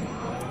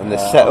 And the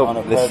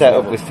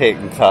setup was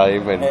taking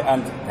time,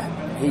 and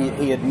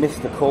he had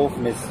missed a call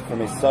from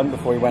his son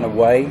before he went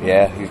away.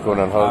 Yeah, he's going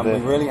on holiday.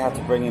 We really had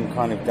to bring him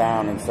kind of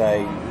down and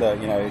say, look,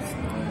 you know,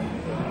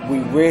 we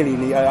really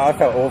need. I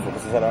felt awful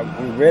because I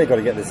said, we really got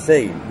to get this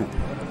scene.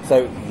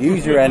 So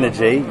use your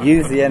energy,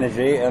 use the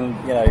energy, and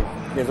you know.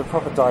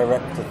 proper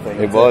director thing.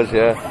 It was,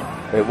 yeah,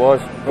 it was,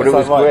 but it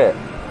was great.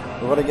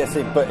 We want to get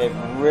seen, but it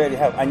really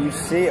helped, and you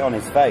see it on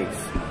his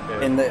face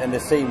in the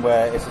scene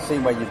where it's a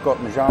scene where you've got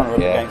Majana up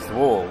against the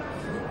wall,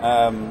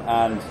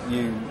 and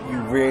you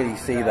really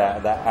see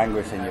that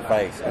anguish in your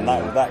face, and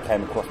that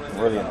came across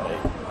brilliantly,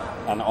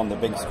 and on the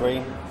big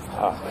screen.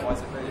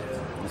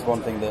 It's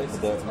one thing that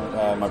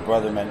my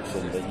brother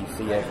mentioned, that you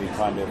see every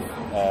kind of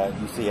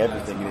you see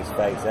everything in his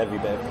face, every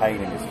bit of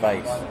pain in his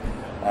face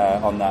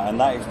on that, and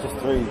that is just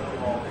through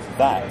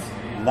that,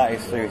 and that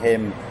is through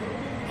him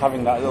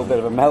having that little bit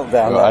of a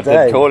meltdown that day.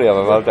 I did totally have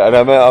a meltdown,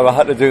 and I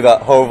had to do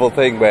that horrible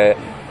thing where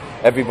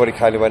everybody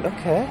kind of went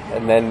okay,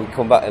 and then we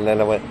come back, and then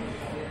I went,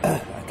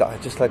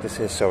 I'd just like to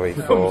say sorry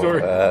for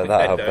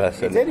that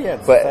person. He did, yeah.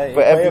 But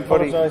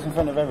everybody apologised in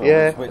front of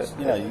everyone, which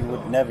you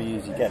would never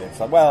usually get. It's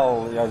like,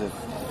 well, just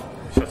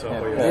shut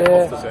up.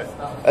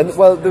 And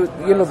well,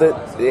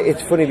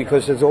 it's funny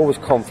because there's always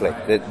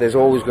conflict. There's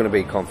always going to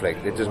be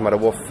conflict. It doesn't matter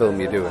what film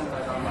you're doing.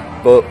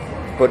 But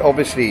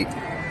obviously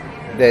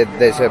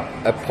there's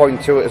a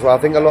point to it as well. I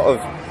think a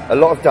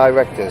lot of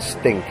directors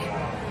think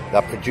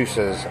that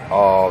producers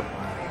are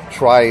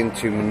trying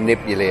to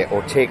manipulate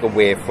or take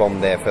away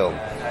from their film.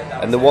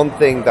 And the one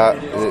thing that,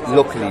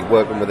 luckily,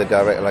 working with a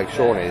director like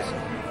Shaun is,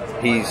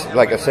 he's,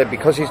 like I said,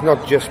 because he's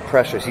not just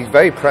precious, he's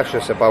very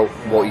precious about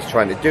what he's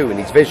trying to do and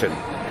his vision.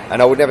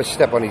 And I would never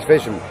step on his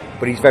vision,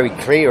 but he's very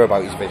clear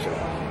about his vision.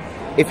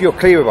 If you're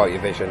clear about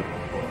your vision,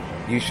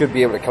 you should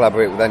be able to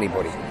collaborate with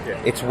anybody. Yeah.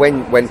 It's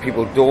when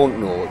people don't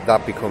know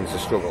that becomes a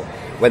struggle.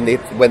 When they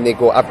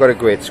go, I've got a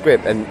great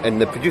script, and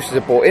the producers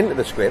have bought into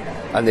the script,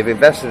 and they've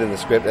invested in the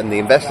script, and the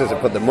investors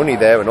have put the money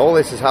there, and all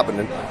this is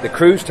happening. The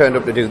crew's turned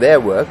up to do their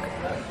work,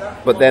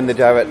 but then the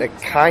director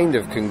kind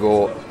of can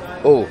go,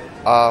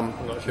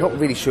 not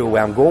really sure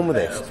where I'm going with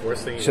this.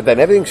 So then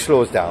everything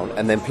slows down,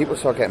 and then people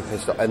start getting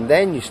pissed off, and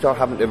then you start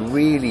having to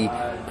really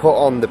put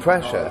on the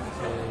pressure.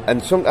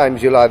 And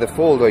sometimes you'll either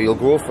fold or you'll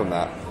grow from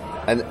that.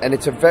 And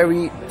it's a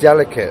very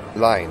delicate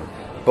line,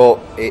 but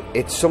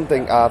it's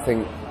something I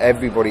think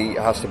everybody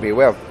has to be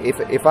aware of.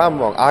 If I'm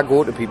wrong, I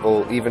go to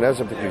people, even as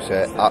a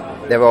producer,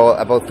 there are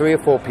about 3 or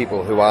 4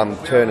 people who I'm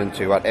turning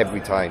to at every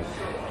time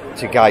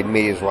to guide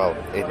me as well.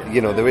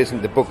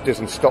 The book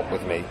doesn't stop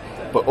with me,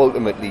 but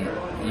ultimately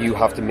you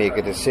have to make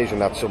a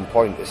decision at some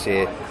point to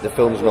say the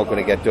film's not going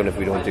to get done if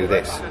we don't do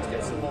this.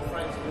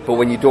 But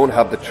when you don't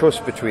have the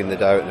trust between the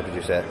director and the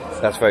producer,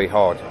 that's very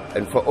hard.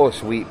 And for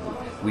us, we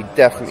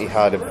definitely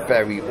had a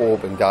very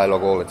open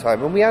dialogue all the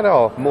time, and we had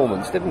our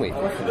moments, didn't we?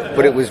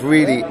 But it was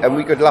really, and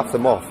we could laugh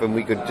them off, and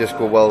we could just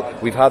go, well,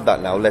 we've had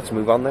that now, let's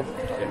move on then.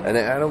 And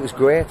it was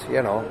great,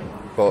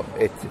 but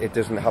it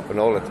doesn't happen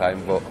all the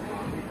time. But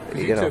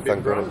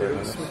thank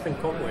goodness.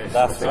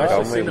 That's right.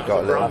 I've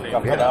got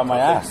that on my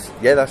ass.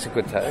 Yeah, that's a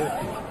good title.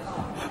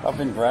 I've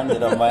been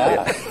branded on my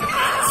ass.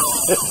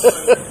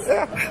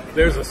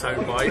 There's a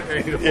soundbite.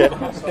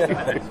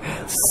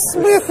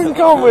 Smith and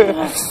Conway.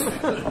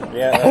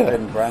 Yeah, I've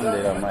been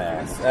branded on my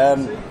ass. I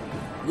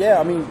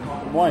mean,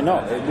 why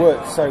not? It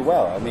works so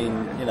well. I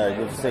mean,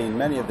 we've seen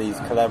many of these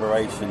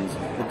collaborations.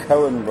 The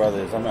Coen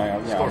brothers.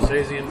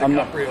 Scorsese and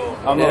DiCaprio.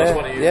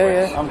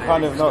 I'm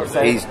kind of not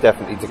saying he's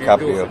definitely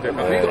DiCaprio.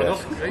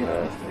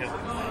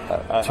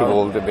 Too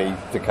old to be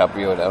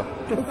DiCaprio now.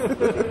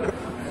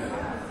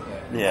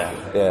 Yeah,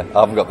 I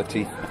haven't got the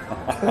teeth.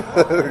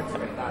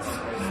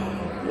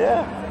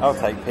 I'll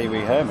take Pee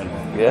Wee Herman.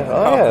 Yeah,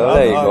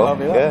 there you go.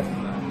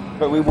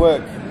 But we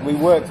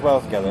worked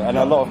well together, and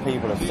a lot of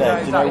people have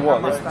said, you know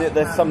what,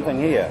 there's something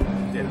here.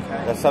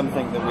 There's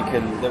something that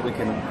we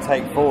can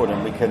take forward,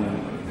 and we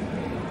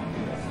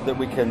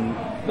can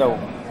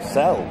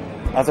sell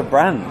as a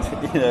brand.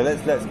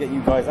 Let's get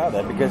you guys out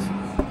there, because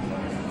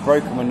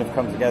Broken wouldn't have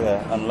come together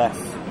unless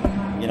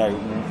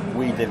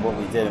we did what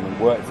we did, and we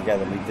worked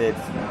together, and we did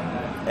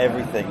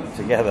everything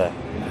together,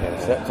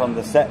 slept on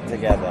the set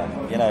together,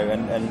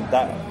 and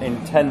that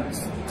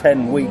intense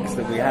 10 weeks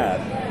that we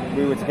had,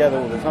 we were together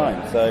all the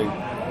time. So,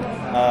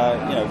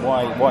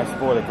 why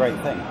spoil a great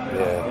thing?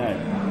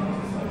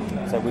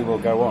 So we will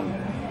go on.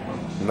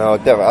 No,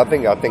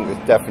 definitely. I think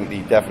there's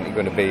definitely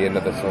going to be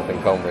another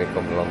something Conway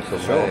coming along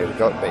somewhere. Sure. It's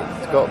got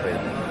to be.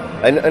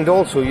 And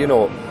also, we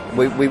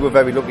were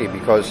very lucky,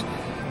 because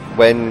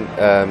when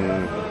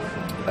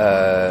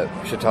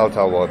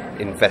Shataltalwar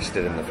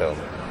invested in the film,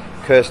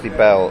 Kirsty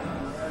Bell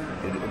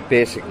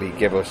basically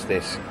gave us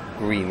this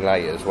green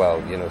light as well.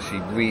 She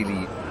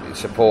really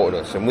supported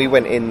us, and we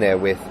went in there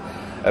with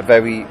a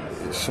very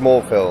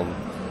small film,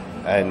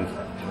 and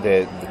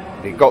they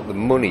got the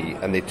money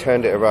and they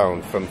turned it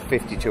around from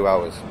 52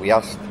 hours. We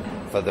asked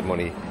for the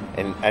money,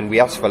 and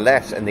we asked for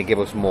less, and they give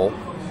us more,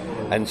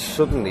 and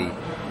suddenly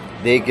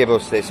they give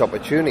us this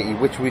opportunity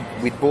which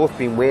we'd both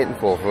been waiting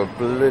for a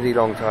bloody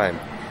long time.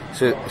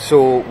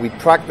 So we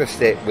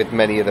practiced it with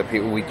many other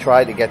people. We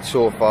tried to get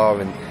so far,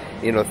 and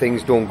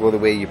things don't go the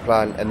way you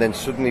plan, and then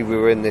suddenly we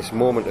were in this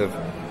moment of,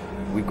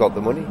 we've got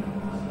the money,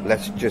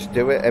 let's just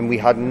do it. And we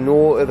had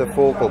no other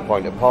focal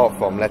point apart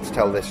from, let's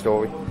tell this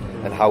story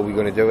and how we're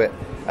going to do it.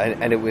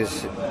 And it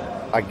was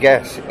I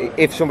guess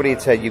if somebody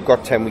had said you've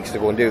got 10 weeks to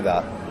go and do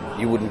that,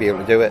 you wouldn't be able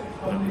to do it.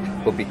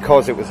 But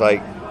because it was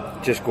like,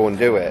 just go and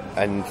do it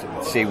and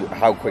see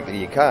how quickly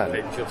you can,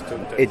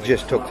 it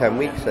just took 10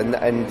 weeks. And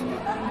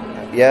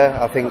yeah,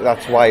 I think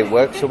that's why it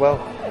works so well.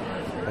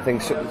 I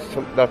think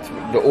that's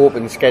the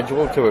open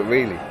schedule to it,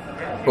 really.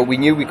 But we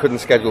knew we couldn't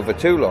schedule for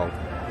too long,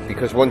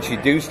 because once you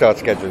do start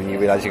scheduling, you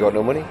realise you got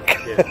no money.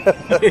 Yeah.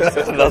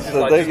 That's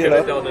the thing, you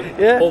know.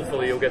 Yeah.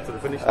 Hopefully you'll get to the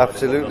finish line.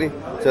 Absolutely.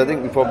 So I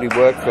think we probably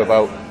worked for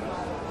about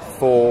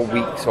 4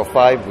 weeks or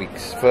 5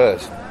 weeks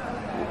first.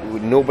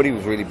 Nobody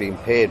was really being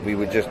paid. We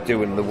were just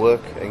doing the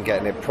work and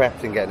getting it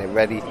prepped and getting it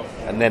ready.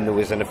 And then there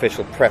was an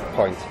official prep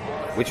point,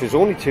 which was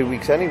only 2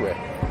 weeks anyway.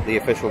 The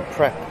official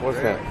prep,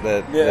 wasn't it?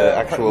 The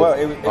actual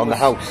on the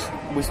house.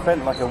 We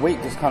spent like a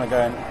week just kind of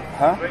going,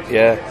 huh?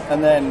 Yeah.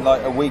 And then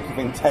like a week of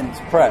intense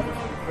prep.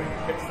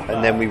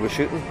 And then we were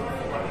shooting.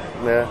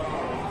 Yeah.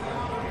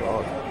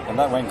 God. And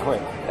that went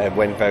quick. It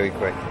went very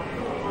quick.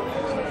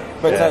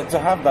 But to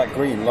have that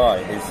green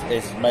light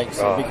makes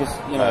it, because,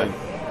 you know,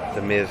 it's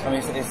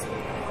amazing.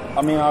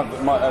 I mean,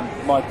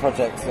 my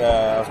project,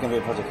 I was going to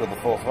do a project called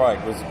The Fourth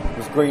Reich,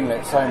 was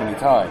greenlit so many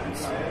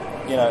times.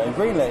 You know, and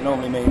greenlit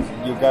normally means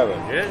you're going,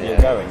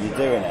 you're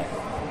doing it.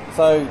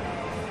 So,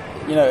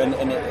 you know,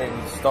 and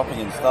it's stopping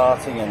and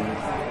starting,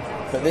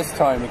 but this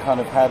time we kind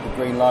of had the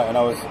green light, and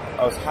I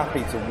was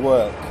happy to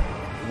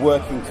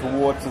working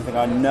towards something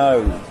I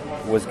know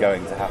was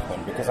going to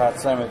happen, because I had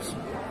so much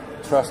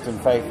trust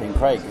and faith in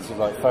Craig. Because he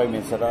like phoned me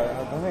and said,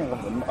 I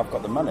think I've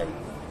got the money.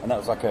 And that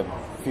was like a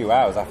few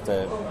hours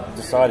after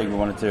deciding we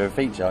wanted to do a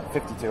feature, like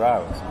 52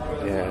 hours.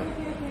 Yeah.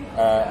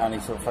 And he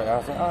sort of, I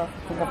was like, I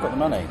think I've got the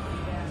money.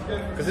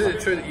 Because is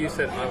it true that you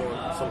said, I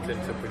want something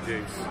to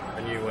produce,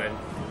 and you went,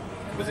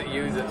 was it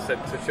you that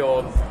said to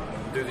Shaun,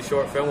 do the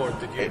short film, or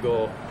did you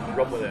go,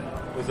 run with it?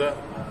 Was that?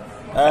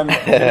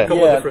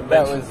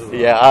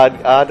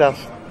 I'd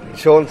asked,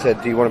 Shaun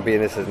said, do you want to be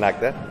in this as an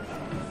actor?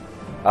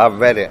 I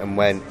read it and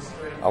went,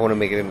 I want to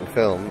make it into a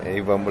film. And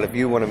he went, well, if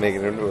you want to make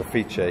it into a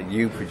feature,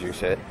 you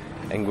produce it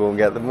and go and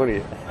get the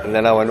money. And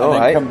then I went, all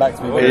right. Come back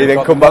to me when you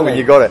then come back when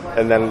you got it.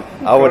 And then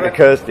I went to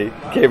Kirsty,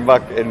 came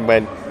back and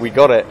went, we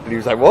got it. And he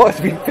was like, what?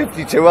 It's been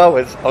 52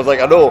 hours. I was like,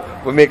 I know,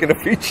 we're making a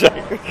feature.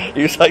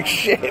 He was like,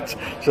 shit.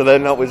 So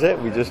then that was it.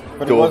 We just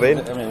dove in.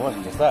 I mean, it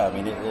wasn't just that. I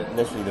mean, it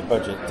literally the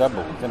budget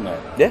doubled, didn't it?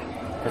 Yeah.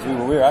 Because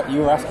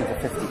you were asking for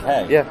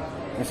 50k. Yeah.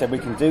 We said we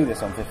can do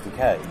this on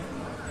 50k.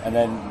 And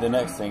then the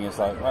next thing is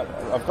like, right,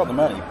 I've got the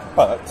money,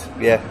 but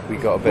yeah, we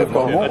got a bit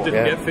more. I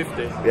didn't get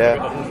 50. Yeah, I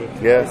got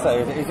 100. Yeah.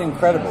 It's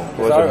incredible.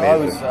 I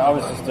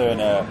was just doing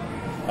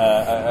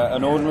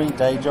an ordinary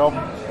day job,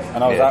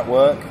 and I was at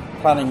work,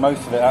 planning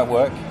most of it at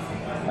work.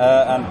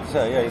 And so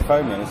he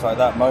phoned me, and it's like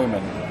that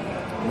moment.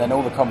 And then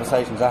all the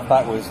conversations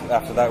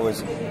after that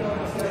was,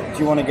 do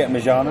you want to get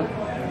Majana?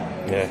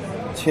 Yeah.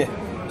 Do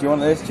you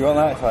want this? Do you want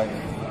that? It's like.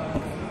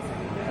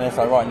 And it's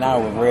like, right now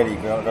we've really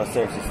got to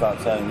seriously start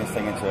turning this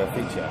thing into a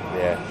feature.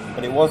 Yeah.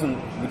 But we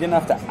didn't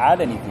have to add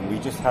anything, we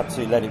just had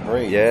to let it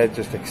breathe. Yeah,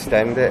 just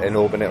extend it and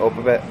open it up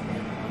a bit.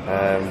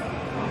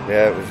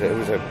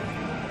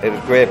 It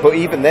was great. But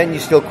even then you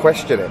still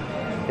question it.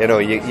 You know,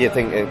 you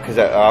think, because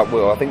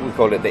I think we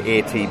called it the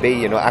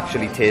ATB, you know,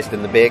 actually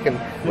tasting the bacon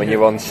when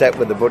you're on set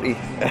with the buddy.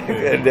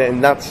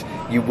 And that's,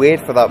 you wait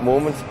for that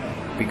moment,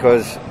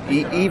 because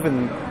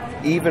even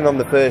on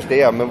the first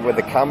day, I remember when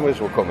the cameras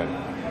were coming,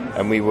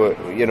 and we were,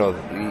 you know,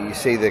 you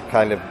see the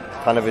kind of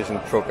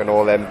Panavision truck and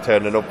all them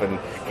turning up and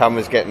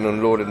cameras getting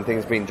unloaded and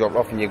things being dropped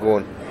off, and you're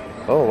going,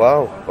 oh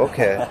wow,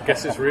 okay.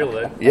 Guess it's real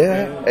then.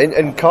 Yeah,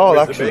 and Carl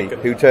actually,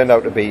 who turned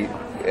out to be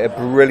a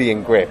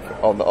brilliant grip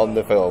on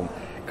the film.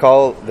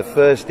 Carl, the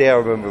first day I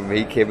remember him,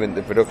 he came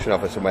into the production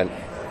office and went,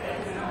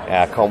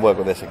 yeah, I can't work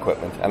with this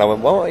equipment. And I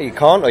went, well, you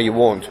can't or you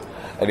won't?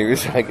 And he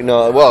was like,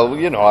 no, well,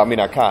 you know, I mean,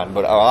 I can,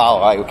 but all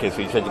right, okay, so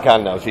you said you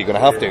can now, so you're going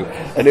to have to.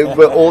 And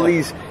but all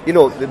these, you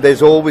know,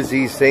 there's always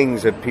these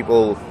things of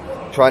people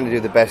trying to do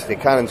the best they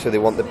can, and so they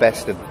want the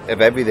best of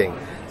everything.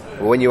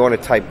 But when you're on a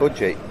tight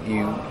budget,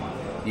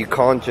 you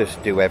can't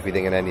just do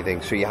everything and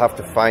anything, so you have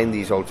to find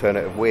these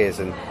alternative ways,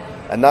 and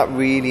that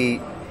really,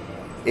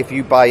 if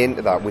you buy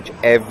into that, which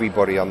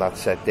everybody on that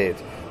set did,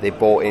 they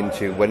bought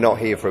into, we're not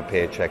here for a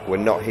paycheck, we're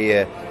not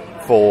here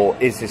for,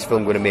 is this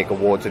film going to make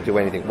awards or do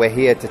anything? We're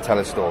here to tell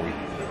a story.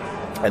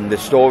 And the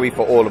story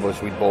for all of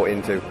us we bought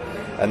into.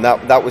 And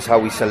that was how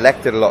we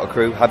selected a lot of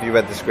crew. Have you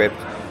read the script?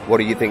 What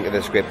do you think of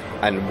the script?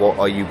 And what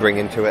are you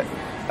bringing to it?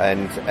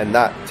 And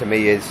that, to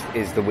me,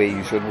 is the way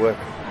you should work.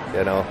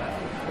 You know,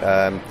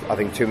 I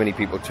think too many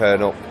people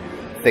turn up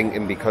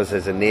thinking because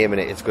there's a name in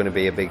it, it's going to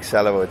be a big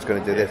seller or it's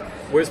going to do this.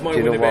 Where's my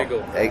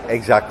Winnebago?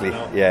 Exactly,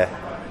 no. Yeah.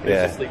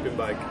 There's your sleeping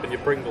bag and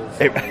your Pringles.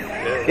 It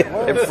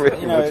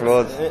pretty much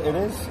was. It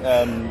is.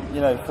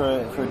 You know,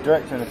 for a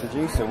director and a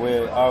producer,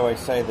 I always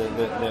say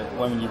that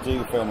when you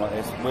do a film like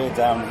this, we're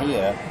down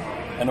here,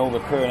 and all the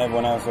crew and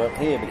everyone else are up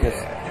here, because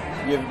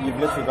you've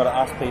literally got to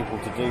ask people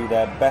to do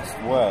their best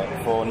work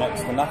for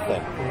next to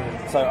nothing.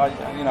 So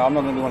I'm not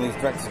going to be one of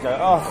these directors who go,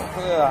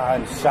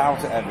 and shout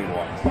at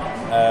everyone.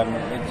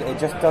 It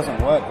just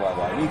doesn't work like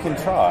that. You can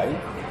try.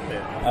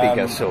 But you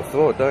get sore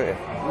throat, don't you?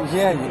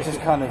 Yeah, you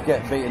just kind of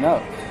get beaten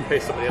up. Pay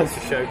somebody else to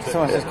shout it.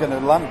 Someone's just going to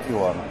lamp you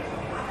on.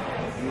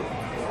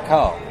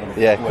 Carl.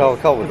 Yeah,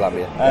 Carl would lamp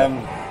you.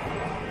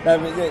 No,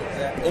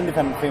 but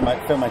independent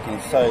filmmaking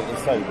is so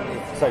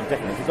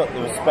different. If you've got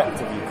the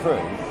respect of your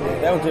crew,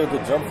 they'll do a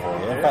good job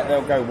for you. In fact,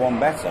 they'll go one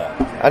better.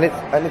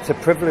 And it's a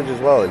privilege as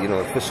well, you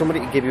know, for somebody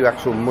to give you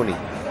actual money,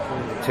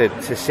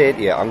 to say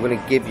to you, I'm going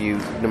to give you,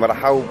 no matter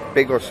how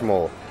big or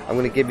small, I'm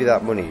going to give you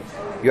that money.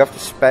 You have to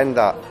spend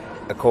that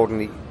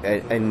accordingly,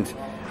 and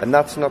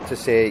that's not to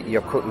say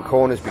you're cutting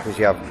corners because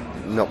you have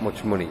not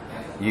much money.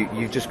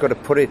 You've just got to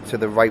put it to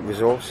the right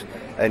resource.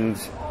 And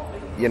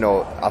you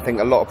know, I think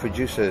a lot of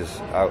producers,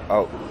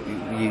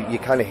 you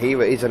kind of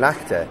hear it. As an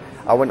actor,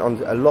 I went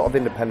on a lot of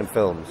independent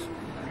films,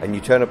 and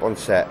you turn up on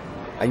set,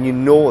 and you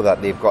know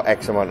that they've got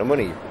X amount of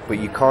money, but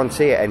you can't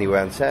see it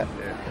anywhere on set.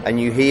 And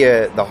you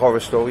hear the horror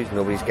stories,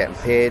 nobody's getting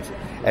paid,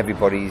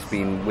 everybody's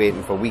been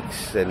waiting for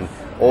weeks, and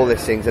all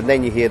these things. And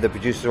then you hear the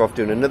producers are off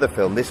doing another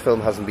film. This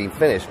film hasn't been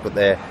finished, but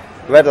they're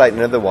red light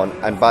another one,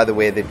 and by the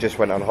way, they've just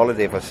went on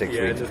holiday for 6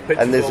 weeks,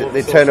 and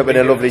they turn up in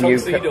a lovely new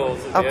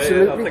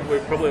absolutely. I think we're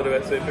probably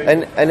about the same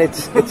thing. And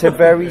it's a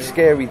very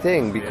scary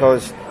thing,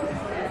 because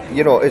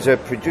you know, as a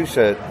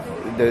producer,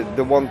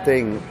 the one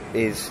thing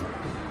is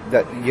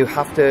that you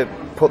have to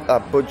put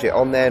that budget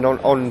on there, and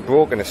on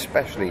Broken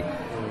especially,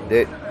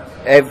 that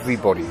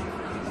everybody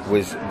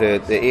was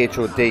the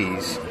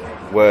HODs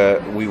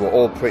we were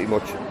all pretty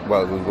much,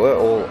 well, we were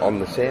all on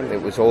the same.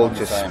 It was all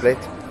just split.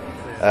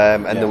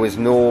 And there was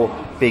no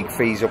big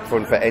fees up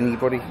front for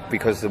anybody,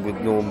 because there was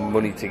no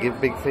money to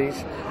give big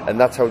fees, and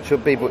that's how it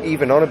should be. But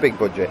even on a big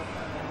budget,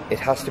 it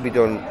has to be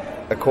done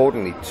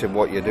accordingly to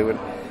what you're doing.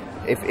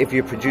 If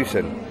you're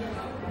producing,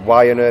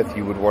 why on earth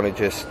you would want to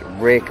just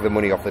rake the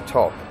money off the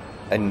top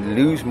and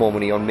lose more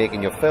money on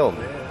making your film?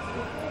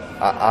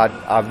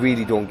 I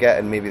really don't get,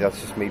 and maybe that's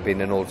just me being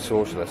an old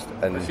socialist.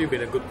 And you've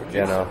been a good producer,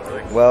 you know,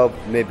 well,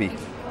 maybe.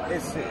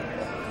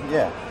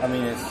 I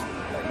mean,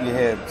 you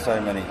hear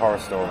so many horror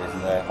stories,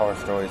 and there are horror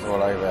stories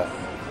all over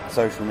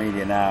social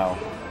media now.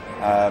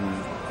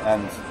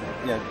 And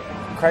you know,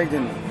 Craig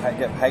didn't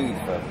get paid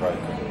for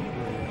Broken.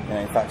 You know,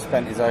 in fact,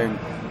 spent his own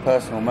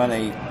personal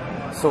money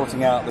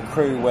sorting out the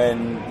crew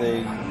when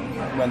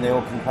they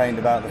all complained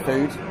about the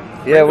food.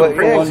 Yeah, well,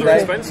 one day,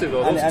 expensive,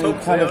 though. And he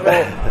kind of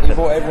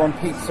bought everyone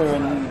pizza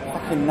and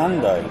fucking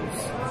Nando's.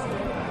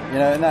 You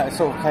know, and that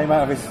sort of came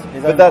out of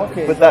his own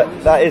pocket.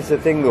 But that is the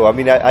thing, though. I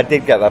mean, I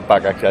did get that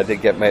back, actually. I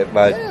did get my of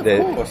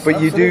course, but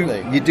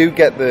absolutely. you do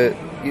get the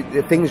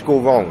things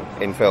go wrong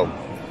in film,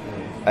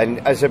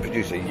 and as a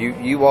producer,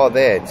 you are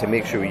there to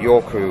make sure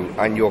your crew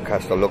and your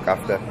cast are looked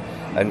after.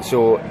 And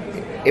so,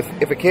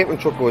 if a catering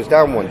truck goes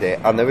down one day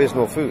and there is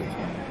no food,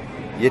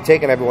 you're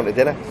taking everyone to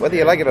dinner, whether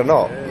you like it or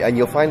not, and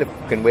you'll find a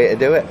fucking way to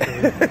do it.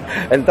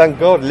 And thank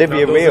God,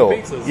 Livia Rio.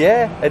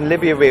 Yeah, and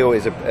Livia Rio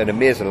is an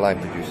amazing line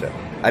producer.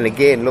 And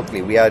again,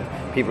 luckily, we had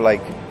people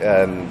like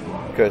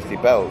Kirsty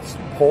Bell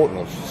supporting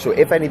us. So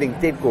if anything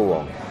did go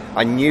wrong,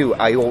 I knew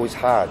I always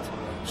had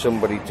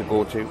somebody to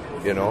go to,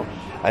 you know,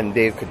 and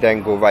they could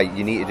then go, right,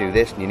 you need to do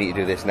this, and you need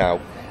to do this now,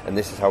 and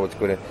this is how it's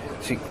going to...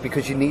 See,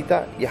 because you need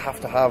that. You have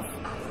to have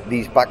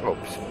these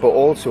backups. But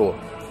also,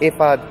 if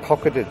I'd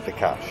pocketed the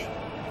cash,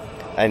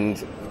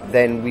 and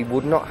then we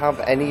would not have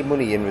any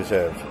money in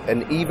reserve.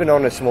 And even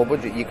on a small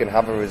budget, you can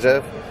have a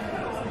reserve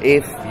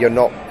if you're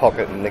not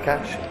pocketing the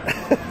cash.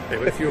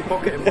 But if you were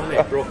pocketing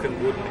money,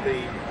 Broken wouldn't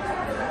be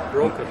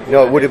broken.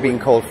 No, it would have been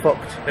called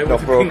fucked,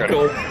 not broken. It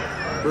would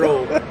have been called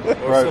bro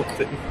or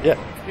something. Yeah.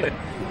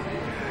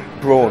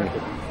 Brawn.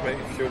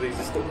 Making sure these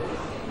are still...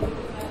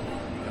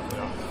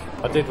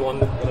 I did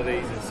one of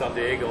these in San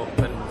Diego,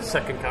 and the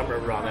second camera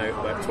ran out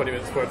about 20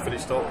 minutes before I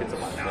finished talking, so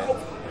I'm like, no.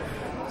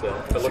 So,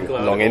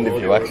 long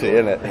interview, actually,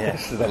 isn't it? Yeah.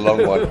 This is a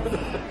long one.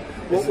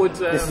 What would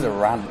this is a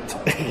rant.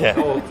 Yeah.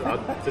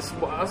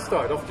 I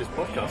started off just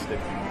podcasting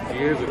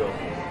years ago,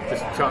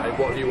 just chatting.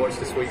 What have you watched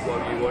this week?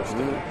 What have you watched?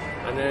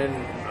 And then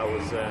I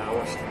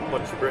watched a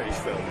bunch of British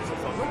films. I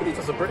thought, nobody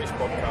does a British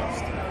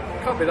podcast.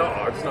 It can't be that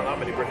hard. There's not that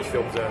many British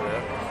films out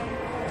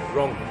there.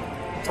 Wrong.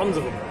 Tons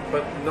of them,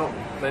 but not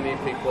many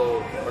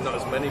people, or not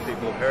as many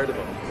people have heard of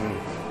them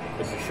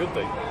as they should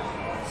be.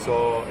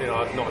 So, you know,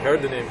 I'd not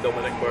heard the name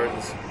Dominic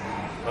Burns.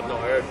 I've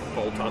not heard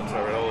Paul Tanter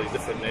and all these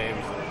different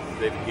names, and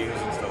David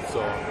Hughes and stuff,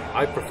 so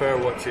I prefer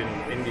watching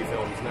indie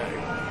films now.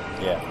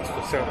 Yeah.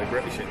 So certainly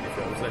British indie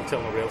films, and then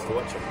tell nobody else to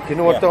watch them. Do you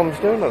know what Dom's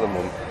doing at the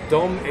moment?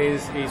 Dom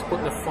he's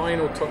putting the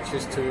final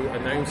touches to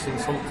announcing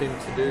something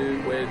to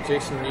do with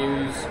Jason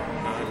Mewes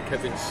and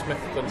Kevin Smith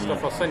and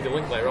stuff. I'll send you a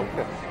link later on.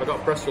 I got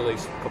a press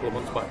release a couple of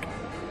months back,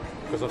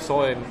 because I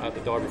saw him at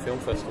the Derby Film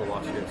Festival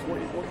last year. So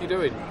what are you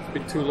doing? It's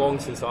been too long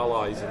since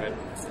Allies. He went,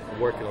 I'm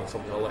working on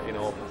something, I'll let you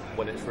know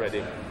when it's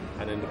ready.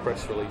 And then the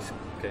press release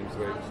came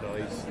through, so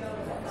he's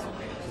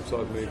some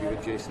sort of movie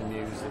with Jason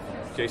Mewes.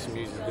 Jason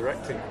Mewes is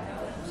directing,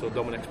 so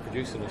Dominic's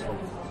producing this one.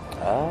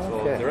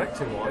 So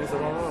directing wise, I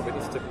don't know, but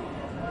it's to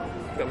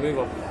move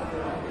on.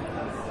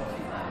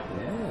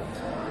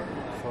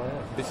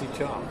 busy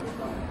chap.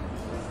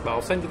 But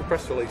I'll send you the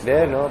press release.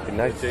 Yeah, no, it'd be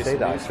nice to Jason say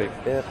that. Newsweek.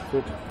 Yeah,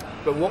 good.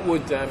 But what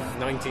would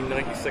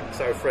 1996,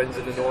 our friends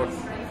in the north,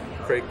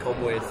 Craig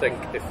Conway, think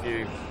if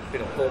you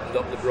opened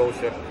up the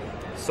brochure,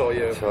 saw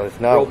you So it's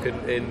now. broken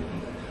in?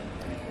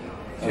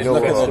 Just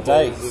look at the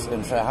dates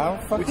and say, how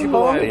Would you fucking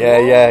long? believe?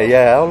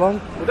 Yeah. How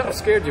long? Would that have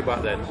scared you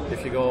back then?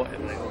 If you go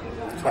in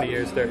like 20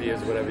 years, 30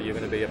 years, whatever, you're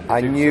going to be a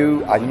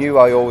producer? I knew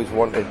I always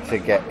wanted to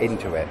get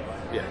into it.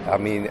 Yeah. I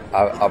mean,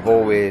 I've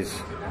always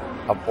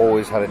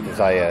had a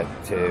desire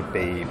to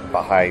be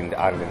behind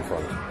and in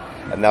front,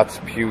 and that's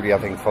purely, I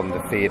think, from the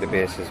theatre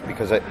basis,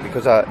 because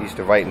I used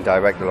to write and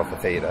direct a lot for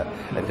theatre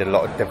and did a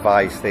lot of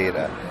devised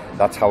theatre.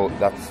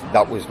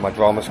 That was my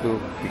drama school,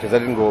 because I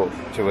didn't go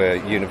to a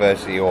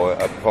university or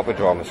a proper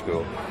drama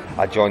school.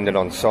 I joined an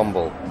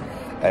ensemble,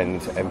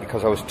 and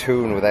because I was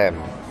touring with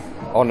them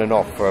on and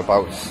off for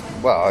about,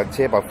 well, I'd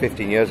say about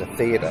 15 years of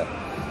theatre,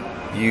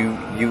 you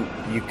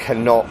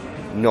cannot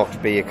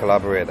not be a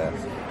collaborator,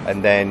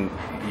 and then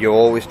you're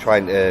always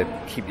trying to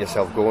keep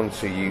yourself going,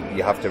 so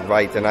you have to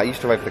write. And I used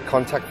to write for the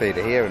Contact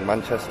Theatre here in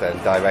Manchester and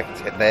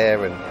direct it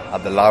there and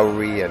at the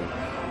Lowry, and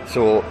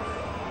so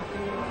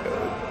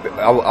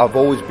I've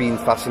always been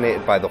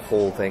fascinated by the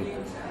whole thing,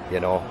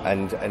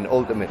 and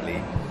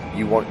ultimately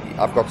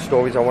I've got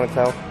stories I want to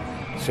tell,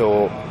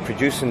 so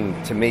producing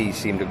to me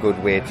seemed a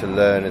good way to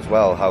learn as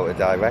well how to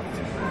direct,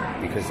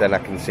 because then I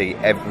can see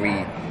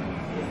every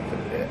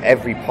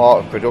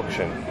part of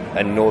production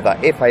and know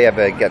that if I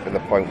ever get to the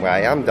point where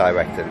I am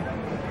directing,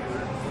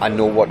 I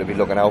know what to be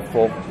looking out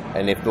for,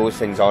 and if those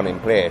things aren't in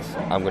place,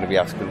 I'm going to be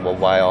asking, well,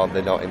 why are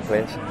they not in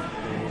place?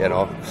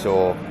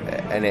 So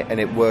and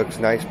it works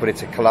nice, but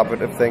it's a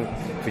collaborative thing.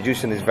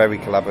 Producing is very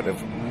collaborative.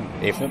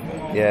 It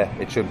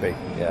should be.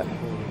 Yeah,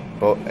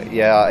 but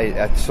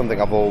it's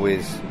something I've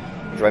always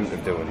dreamt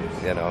of doing.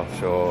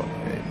 So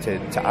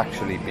to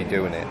actually be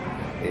doing it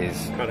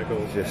is kind of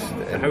cool. Just.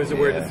 And how is it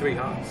wearing the three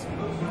hats?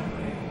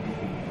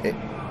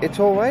 It's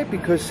all right,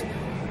 because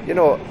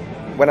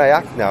when I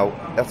act now,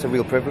 that's a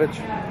real privilege,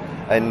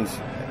 and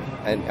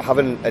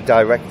having a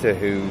director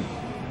who,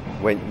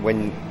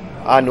 when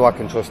I know I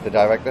can trust the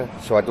director,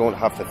 so I don't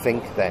have to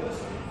think then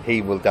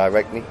he will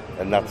direct me,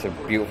 and that's a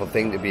beautiful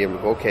thing to be able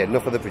to go, okay,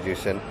 enough of the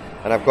producing,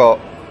 and I've got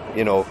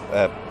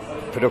a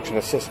production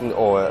assistant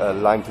or a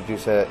line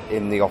producer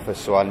in the office,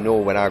 so I know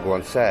when I go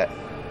on set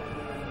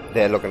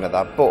they're looking at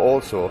that. But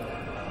also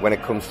when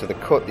it comes to the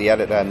cut, the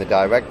editor and the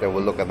director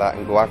will look at that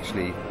and go,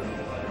 actually,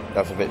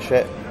 that's a bit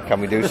shit, can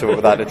we do something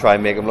with that to try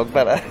and make them look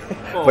better?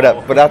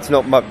 but that's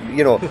not my,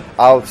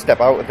 I'll step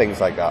out of things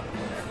like that.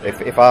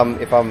 If I'm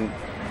to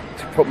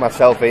put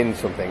myself in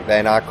something,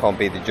 then I can't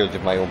be the judge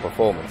of my own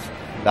performance.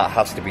 That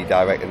has to be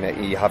direct,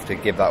 and you have to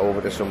give that over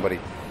to somebody.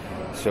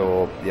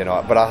 So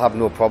but I have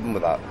no problem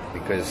with that,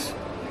 because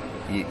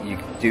you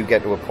do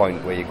get to a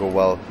point where you go,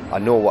 well, I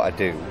know what I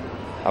do,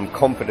 I'm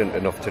confident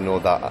enough to know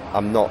that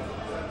I'm not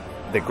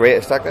the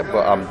greatest actor,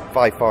 but I'm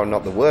by far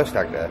not the worst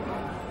actor.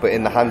 But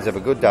in the hands of a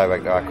good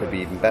director, I could be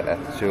even better.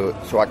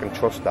 So I can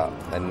trust that.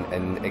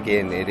 And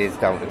again, it is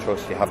down to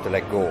trust. You have to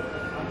let go,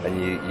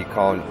 and you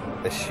can't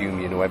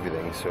assume you know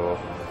everything. So,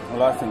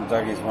 well, I think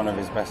Dougie's one of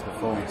his best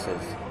performances.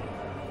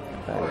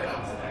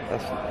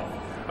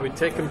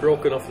 Taking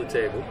Broken off the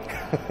table,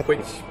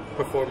 which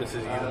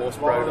performances are you most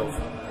proud of,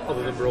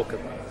 other than Broken?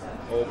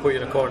 Or we'll put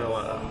you in a corner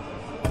like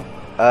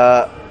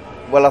that.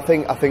 Well, I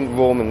think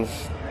Romans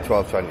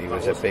 12:20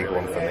 was a big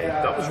one for me.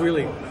 That was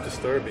really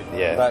disturbing.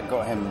 Yeah, that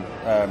got him.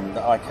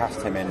 I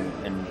cast him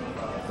in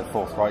the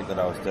fourth right that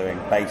I was doing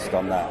based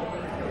on that.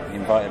 He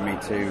invited me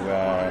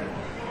to.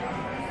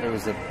 It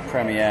was a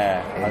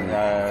premiere in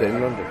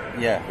London.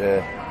 Yeah,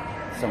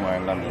 somewhere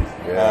in London.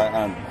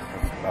 Yeah. And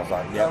I was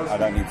like, I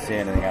don't need to see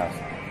anything else.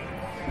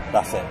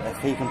 That's it.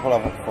 If he can pull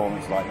off a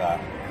performance like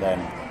that, then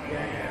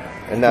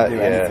and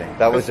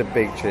that was a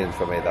big change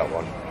for me, that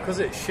one. Because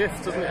it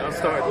shifts, doesn't it? I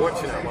started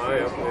watching it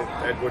with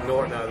Edward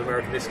Norton out of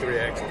American History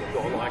X.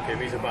 Don't like him,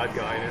 he's a bad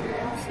guy. And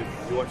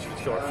you watch the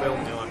short film,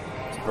 and you're like,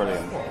 it's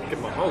brilliant. Give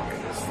him a hug.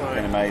 It's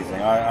been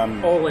amazing.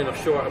 All in a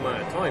short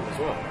amount of time as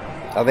well.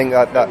 I think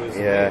that was.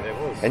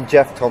 And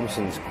Jeff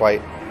Thompson's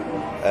quite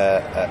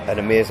an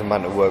amazing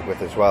man to work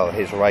with as well.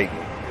 His writing,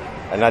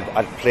 and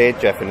I'd played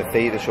Jeff in a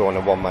theatre show and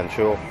a one-man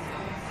show,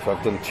 so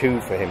I've done two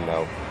for him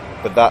now.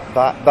 But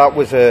that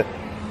was a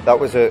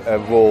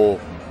role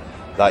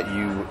that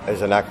you,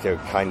 as an actor,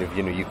 kind of,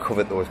 you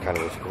covet those kind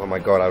of things. Oh my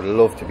God, I would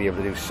love to be able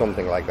to do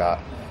something like that,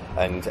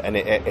 and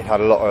it had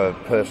a lot of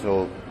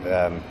personal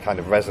kind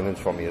of resonance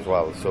for me as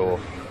well. So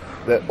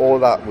all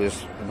that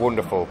was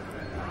wonderful.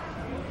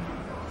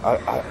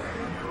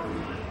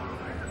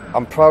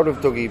 I'm proud of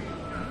Dougie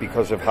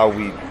because of how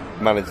we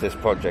managed this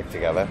project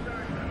together.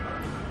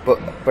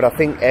 But I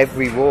think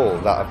every role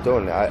that I've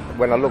done,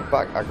 when I look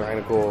back, I kind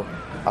of go,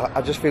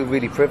 I just feel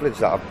really privileged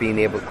that I've been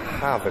able to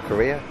have a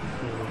career.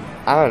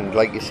 And,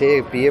 like you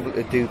say, be able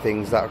to do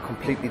things that are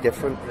completely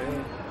different.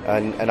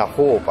 And I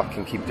hope I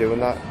can keep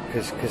doing that,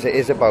 because it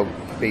is about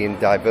being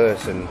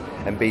diverse and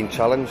being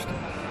challenged,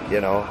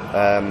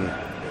 And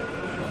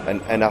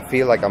I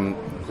feel like I'm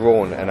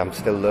grown and I'm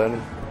still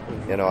learning.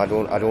 You know, I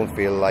don't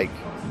feel like,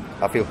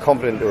 I feel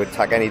confident to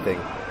attack anything,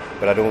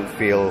 but I don't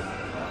feel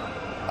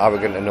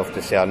arrogant enough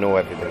to say I know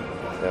everything.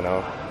 You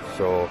know,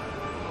 so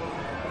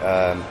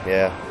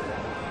yeah.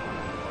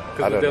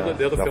 I don't know.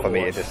 The other Not film for me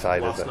I to watched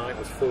decide, last is it? night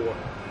was 4,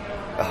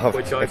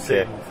 which I've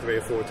seen 3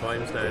 or 4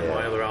 times now. Yeah.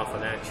 My other half,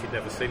 Annette, she'd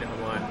never seen it.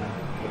 I'm like,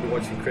 I've been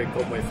watching Craig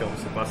Conway films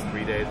for the past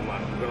 3 days. I'm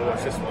like, I'm going to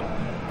watch this one.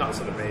 That's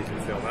an amazing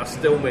film. I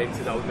still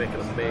maintain that would make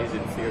an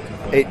amazing theatre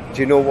film.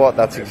 Do you know what?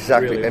 That's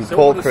exactly. Brilliant. And So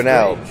Paul would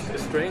Cronell.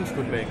 Strange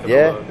could make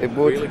It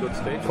would. really good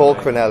stage Paul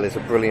play. Cronell is a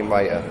brilliant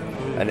writer,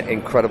 an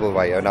incredible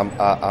writer, and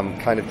I'm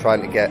kind of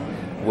trying to get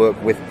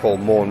work with Paul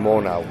more and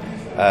more now.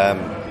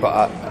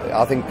 But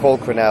I think Paul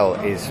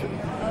Cronell is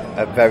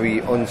a very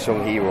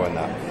unsung hero in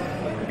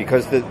that,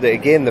 because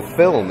again the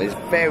film is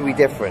very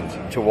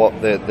different to what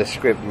the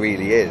script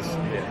really is,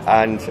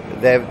 and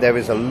there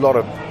is a lot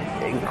of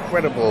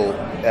incredible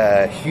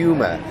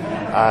humour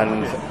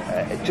and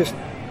just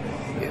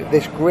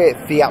this great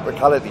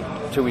theatricality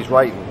to his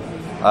writing.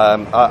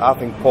 I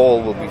think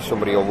Paul will be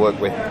somebody I'll work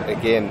with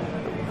again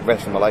the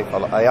rest of my life.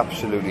 I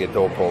absolutely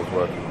adore Paul's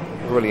work.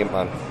 Brilliant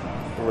man,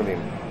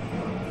 brilliant.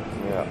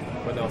 Yeah.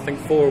 But no, I think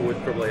 4 would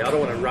probably, I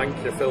don't want to rank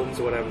your films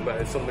or whatever, but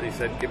if somebody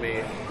said give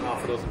me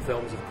half a dozen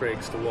films of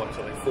Craig's to watch,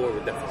 I think 4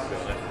 would definitely be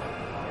on it.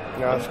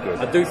 Yeah, that's good.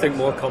 I do think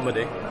more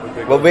comedy would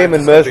be Well, good.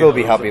 Raymond Mers will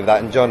be happy with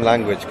that, and John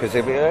Language, because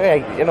they'll be,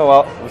 hey, you know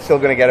what, we're still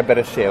going to get a bit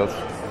of sales.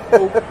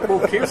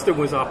 Well, Kirsten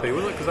was happy,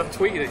 wasn't it? Because I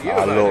tweeted at you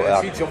I about love it,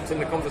 that. and she jumped in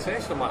the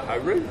conversation. I'm like, how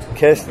rude.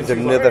 Kirsten's And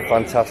she was another like,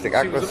 fantastic she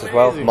actress was as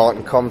well. amazing.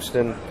 Martin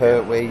Compston,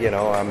 Pertwee, you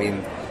know, I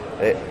mean,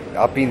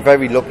 I've been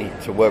very lucky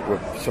to work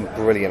with some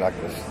brilliant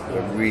actors.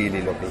 We're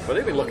really lucky. But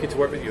they've been lucky to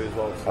work with you as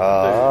well.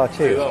 So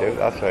Cheers, do that. dude.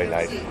 That's very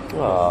nice.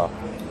 Oh,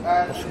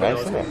 that's nice,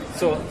 isn't it?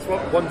 So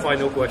one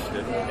final question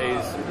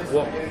is,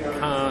 what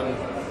can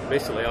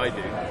basically I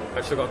do?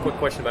 I've still got a quick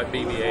question about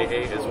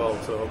BB-88 as well,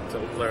 so to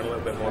learn a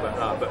little bit more about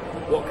that. But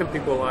what can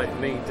people like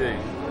me do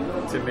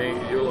to make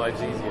your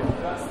lives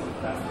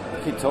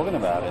easier? Keep talking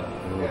about it.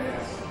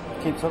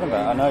 Keep talking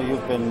about it. I know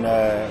you've been you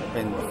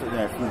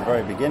know, from the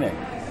very beginning.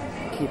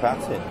 Keep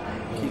at it.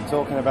 Keep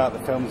talking about the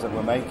films that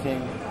we're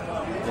making,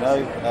 you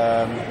know,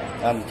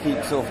 and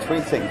keep sort of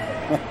tweeting.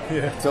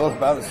 Yeah. It's all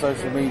about the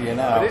social media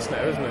now. It is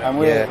now, isn't it? And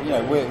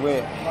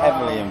we're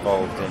heavily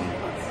involved in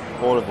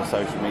all of the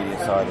social media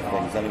side of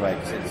things anyway,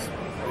 because it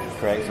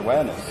creates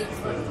awareness.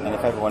 And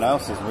if everyone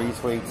else is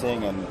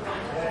retweeting and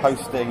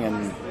posting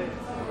and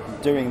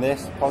doing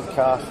this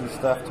podcast and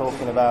stuff,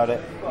 talking about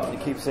it, it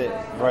keeps it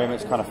very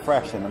much kind of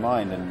fresh in the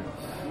mind. And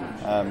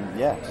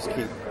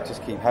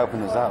just keep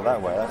helping us out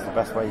that way. That's the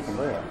best way you can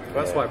do it.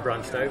 That's why I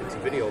branched out into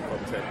video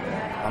content.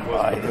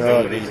 I've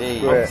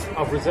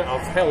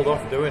held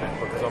off doing it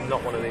because I'm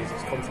not one of these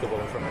that's comfortable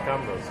in front of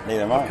cameras.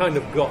 Neither am I. I've kind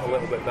of got a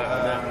little bit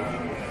better now,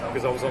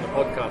 because I was on a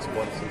podcast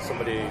once and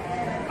somebody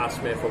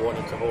asked me if I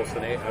wanted to host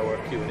an 8-hour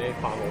Q&A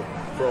panel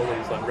for all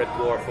these like Red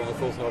Dwarf and the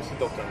Full Nose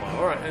Doctor. I'm like,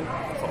 alright, and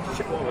I thought,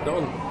 shit, what have I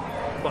done?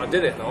 But I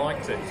did it and I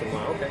liked it, so I'm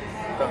like, okay,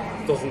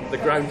 the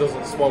ground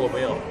doesn't swallow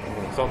me up.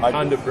 So I'm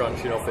kind of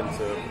branching off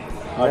into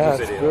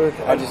video.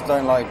 I just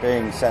don't like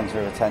being centre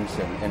of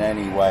attention in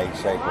any way,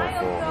 shape or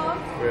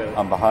form. Really?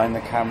 I'm behind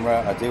the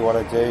camera, I do what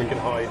I do. You can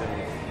hide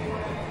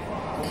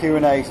and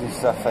Q&As and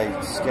stuff, they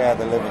scare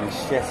the living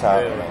shit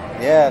out of me.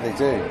 Yeah, they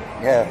do.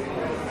 Yeah.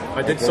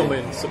 I did some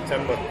in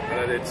September, and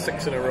I did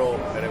 6 in a row,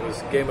 and it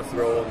was Game of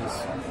Thrones,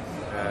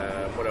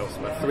 what else,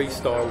 about 3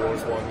 Star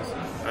Wars ones,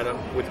 and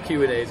with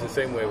Q&As the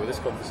same way with this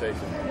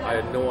conversation, I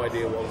had no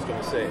idea what I was going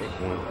to say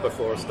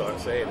before I start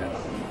saying it.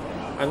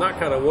 And that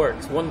kind of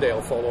works. One day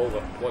I'll fall over,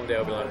 one day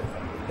I'll be like,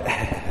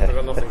 I've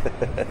got nothing.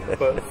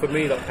 But for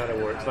me that kind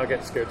of works, and I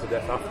get scared to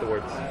death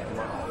afterwards. I'm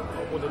like,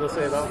 what did I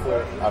say that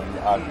for?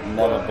 I've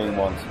never been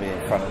one to be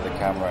in front of the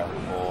camera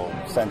or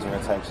centre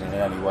of attention in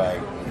any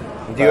way.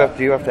 Do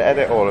you have to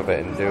edit all of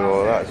it and do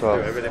all that as well?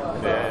 Do everything.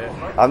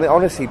 Yeah. I mean,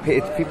 honestly,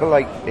 it's people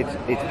like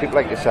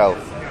yourself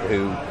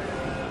who,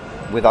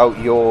 without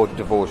your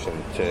devotion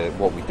to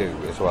what we do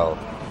as well,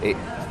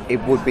 it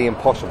would be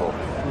impossible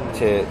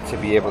to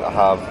be able to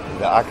have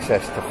the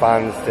access to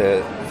fans,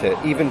 to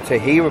even to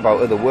hear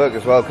about other work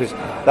as well. Because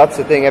that's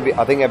the thing.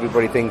 I think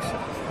everybody thinks,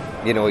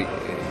 you know,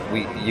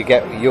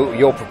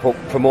 you're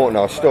promoting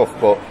our stuff,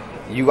 but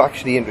you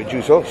actually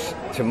introduce us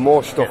to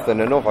more stuff than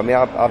enough. I mean,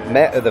 I've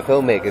met other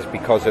filmmakers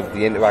because of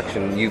the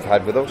interaction you've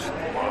had with us,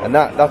 and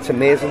that's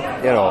amazing,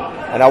 you know.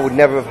 And I would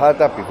never have had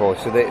that before.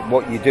 So that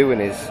what you're doing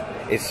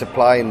is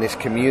supplying this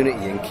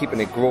community and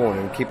keeping it growing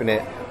and keeping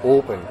it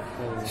open.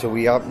 So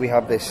we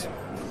have this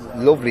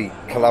lovely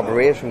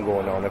collaboration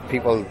going on of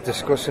people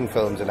discussing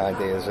films and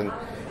ideas, and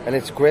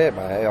it's great,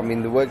 man. I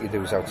mean, the work you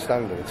do is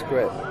outstanding. It's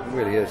great, it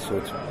really is. So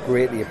it's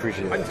greatly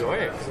appreciated. I enjoy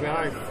it,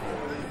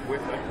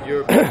 because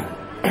you're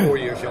 4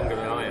 years younger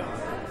than I am,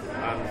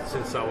 and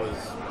since I was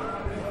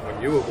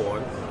when you were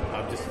born,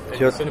 I've just in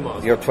the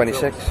cinemas. You're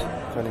 26.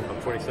 20.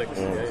 I'm 26.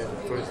 Yeah,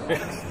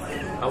 26.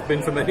 I've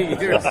been for many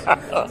years.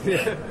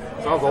 Yeah.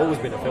 So I've always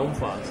been a film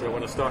fan. So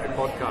when I started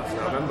podcasting,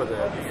 I remember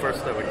the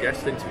first ever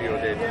guest interview I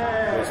did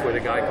was with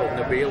a guy called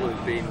Nabil,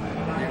 who's been.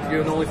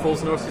 You're an Only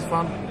Fools and Horses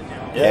fan?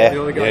 Yeah. You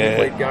know the guy who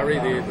played Gary,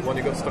 the one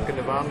who got stuck in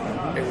the van?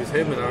 It was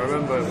him, and I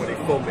remember when he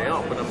phoned me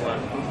up, and I'm like,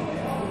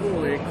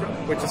 holy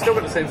crap. Which I still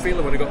got the same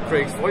feeling when I got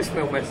Craig's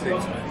voicemail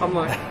message. I'm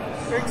like,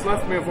 Craig's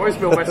left me a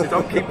voicemail message,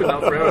 I'm keeping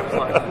that forever. It's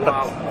like,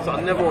 wow. So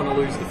I never want to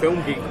lose the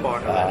film geek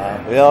part of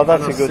it. Yeah,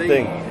 that's a good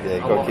thing. Yeah, you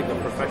got to keep the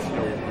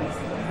professional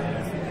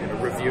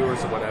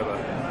reviewers or whatever.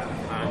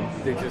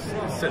 And they just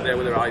sit there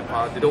with their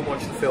iPad, they don't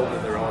watch the film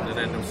that they're on, and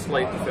then they'll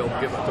slate the film,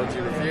 give it a dodgy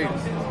review.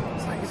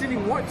 It's like, you didn't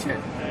even watch it.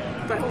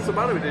 What the hell's the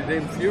matter with it?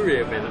 It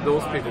infuriates me that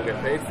those people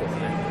get paid for it.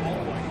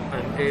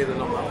 And A, they're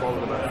not that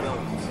bothered about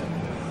films.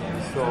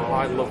 So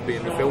I love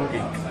being the film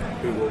geek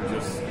who will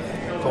just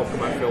talk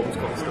about films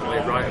constantly,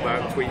 write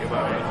about it, tweet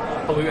about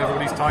it, pollute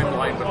everybody's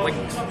timeline with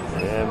links.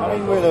 Yeah, I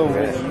mean,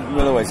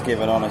 we'll always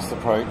give an honest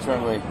approach,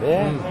 won't we?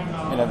 Yeah.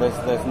 You know,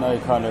 there's no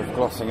kind of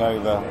glossing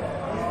over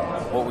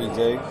what we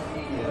do.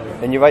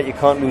 And you're right, you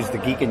can't lose the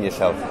geek in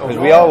yourself, because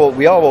we are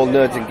all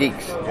nerds and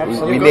geeks.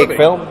 We make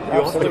film.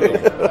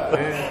 Absolutely.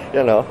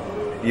 You know,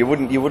 you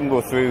wouldn't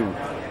go through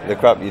the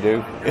crap you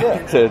do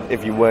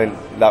if you weren't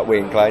that way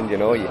inclined. You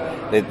know,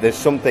 there's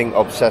something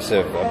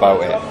obsessive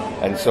about it,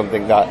 and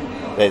something that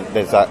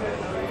there's that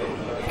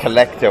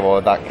collector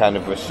or that kind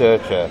of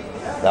researcher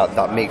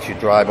that makes you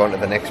drive on to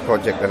the next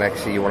project, the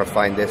next year you want to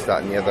find this,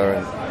 that, and the other,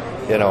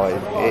 and you know,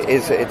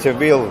 it's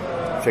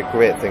a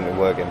great thing to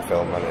work in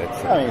film, and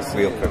it's a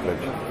real privilege.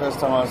 The first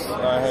time I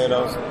heard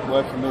I was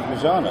working with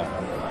Majana.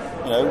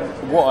 You know,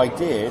 what I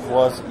did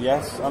was,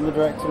 yes, I'm the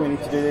director, we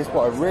need to do this.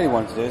 What I really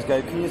wanted to do is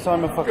go, can you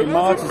sign my fucking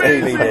Martyrs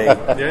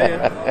DVD?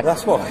 Yeah.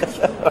 That's what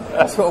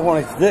I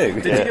wanted to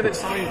do. Did you get it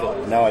signed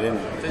though? No, I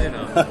didn't. Did you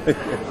not?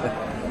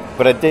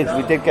 But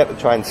we did get to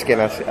try and skin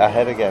us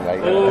ahead again.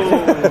 Like,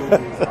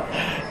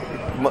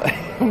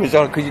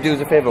 Majana, could you do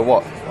us a favour?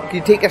 What? Can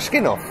you take your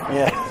skin off?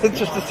 Yeah.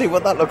 Just to see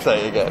what that looks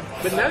like again.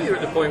 But now you're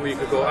at the point where you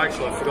could go,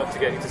 actually, I forgot to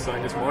get you to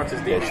sign this Martyrs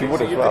DVD. Yeah, she would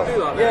so as you well. could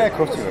do that Yeah, now. of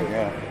course you would,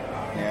 yeah.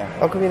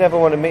 How come you never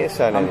want to meet us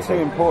sign I'm anything?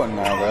 too important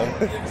now, though.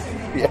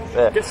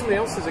 Yeah. Get somebody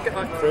else's, get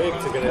that Craig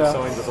to get it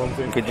signed or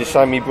something. Could you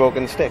sign me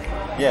Broken Stick?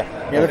 Yeah,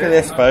 look at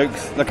this,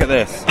 folks. Look at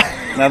this.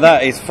 Now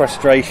that is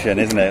frustration,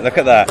 isn't it? Look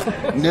at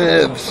that.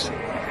 Nerves.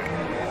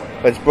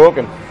 But it's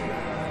broken.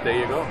 There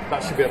you go.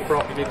 That should be a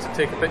prop. You need to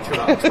take a picture of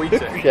that and tweet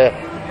it.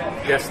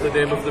 Yeah. Guess the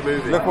name of the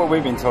movie. Look what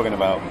we've been talking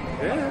about.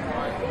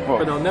 Yeah. What?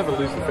 But I'll never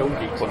lose the film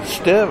geeks. on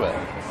Stir it.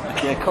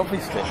 Yeah, coffee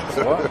sticks.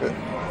 What?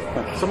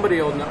 Somebody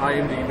on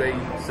IMDb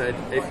said,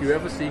 if you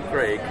ever see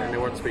Craig, and they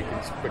weren't speaking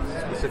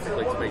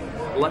specifically to me,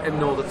 let him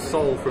know that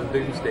Saul from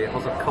Doomsday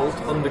has a cult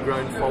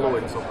underground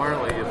following. So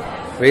apparently,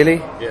 Really?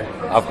 yeah.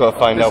 I've got to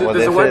find out what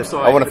this is.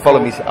 I want to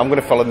follow me. I'm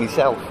going to follow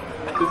myself.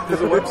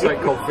 There's a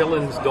website called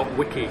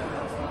villains.wiki,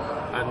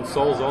 and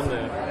Saul's on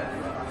there.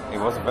 He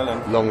was a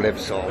villain. Long live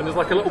Saul. And there's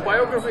like a little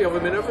biography of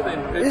him and everything.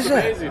 It's Is there?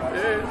 amazing.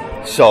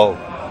 Yeah. Saul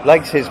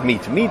likes his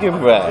meat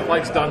medium rare.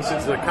 Likes dancing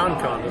to the can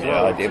as Yeah,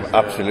 well. I did,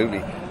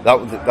 absolutely.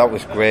 That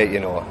was great, you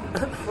know.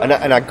 And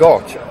I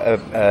got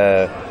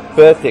a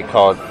birthday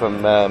card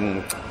from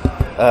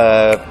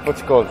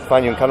what's it called?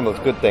 Fine Young Cannibals.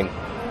 Good thing.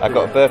 I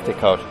got a birthday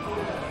card.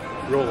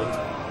 Roland.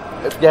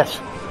 Yes.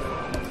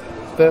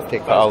 Birthday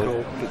card.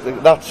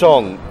 Cool. That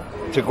song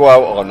to go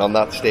out on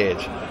that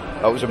stage.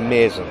 That was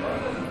amazing.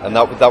 And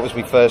that was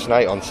my first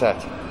night on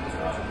set.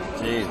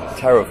 Jesus.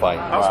 Terrifying.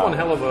 That's one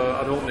hell of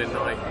an opening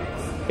night.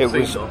 It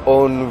was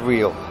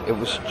unreal. It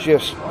was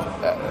just.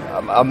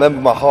 I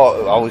remember my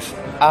heart. I was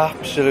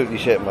absolutely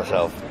shitting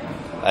myself.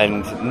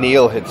 And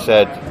Neil had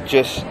said,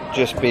 "Just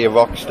be a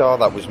rock star."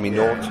 That was me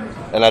note.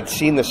 And I'd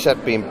seen the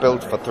set being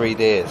built for 3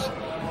 days,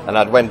 and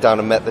I'd went down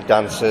and met the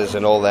dancers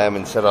and all them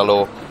and said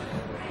hello.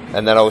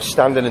 And then I was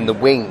standing in the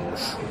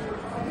wings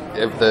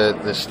of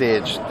the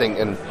stage,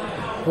 thinking,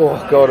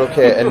 "Oh God,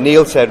 okay." And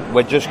Neil said,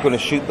 "We're just going to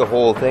shoot the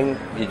whole thing.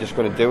 You're just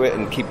going to do it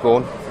and keep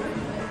going."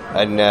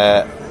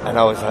 And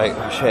I was like,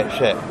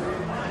 shit.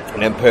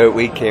 And then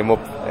Pertwee came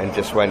up and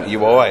just went,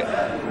 "You alright?"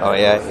 "Oh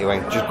yeah." He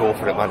went, "Just go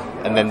for it, man."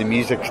 And then the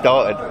music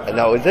started, and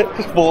that was it.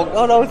 Just walked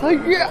on. I was like,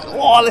 "Yeah,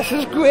 oh, this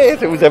is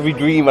great." It was every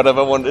dream I'd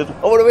ever wanted.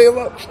 I want to be a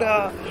rock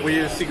star. Were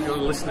you secretly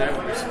listening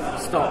out?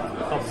 Stop.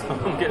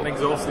 I'm getting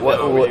exhausted.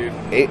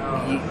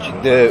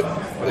 The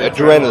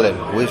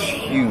adrenaline was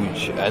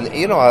huge. And,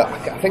 you know, I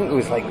think there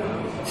was like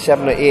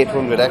 700 or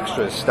 800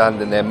 extras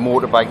standing there,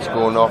 motorbikes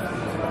going off.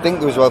 I think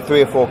there was about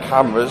 3 or 4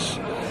 cameras.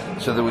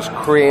 So there was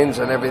cranes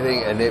and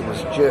everything, and it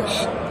was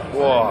just,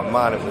 whoa,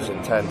 man, it was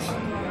intense.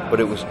 But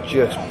it was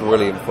just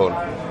brilliant fun.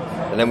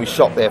 And then we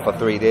shot there for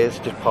 3 days,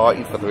 just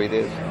partied for 3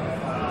 days.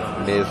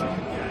 Amazing.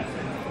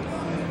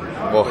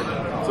 Oh.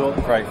 So,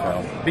 Great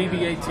film.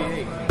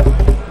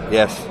 BB-88.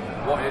 Yes.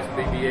 What is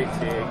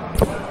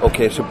BB-88?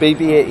 Okay, so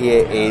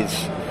BB-88 is,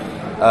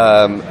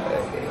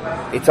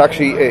 it's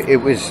actually,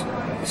 it was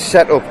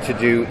set up to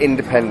do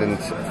independent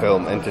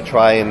film and to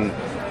try and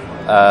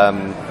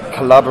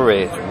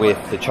collaborate with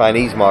the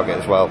Chinese market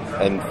as well,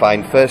 and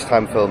find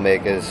first-time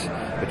filmmakers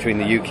between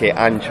the UK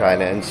and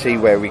China and see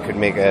where we could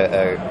make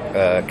a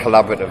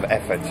collaborative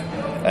effort,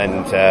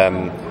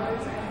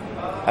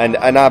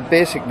 and I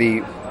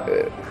basically,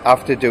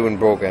 after doing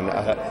Broken,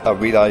 I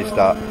realised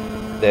that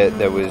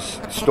there was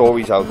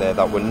stories out there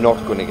that were not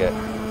going to get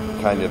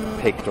kind of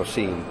picked or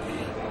seen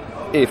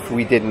if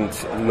we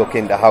didn't look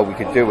into how we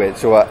could do it.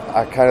 So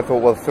I kind of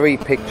thought, well, 3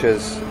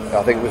 pictures,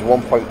 I think it was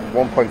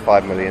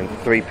 1.5 million,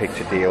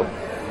 3-picture deal,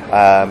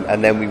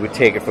 and then we would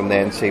take it from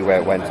there and see where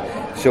it went.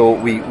 So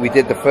we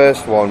did the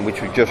first one,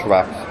 which we just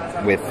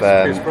wrapped with.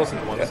 Pierce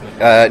Brosnan one, isn't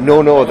it?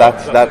 No,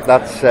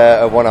 that's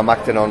one I'm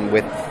acting on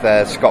with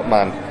Scott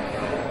Mann.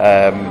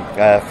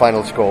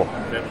 Final Score.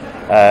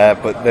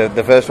 Yep. But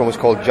the first one was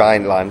called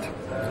Giant Land,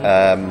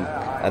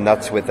 and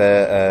that's with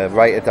a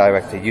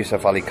writer-director,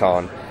 Yusuf Ali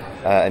Khan,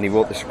 and he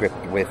wrote the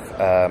script with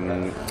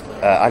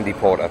Andy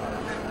Porter.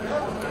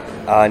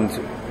 And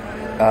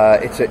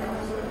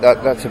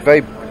that's a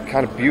very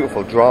kind of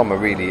beautiful drama,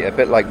 really, a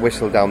bit like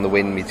Whistle Down the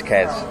Wind meets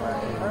Kes,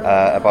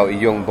 about a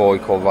young boy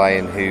called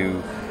Ryan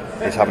who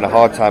is having a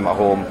hard time at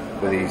home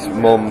with his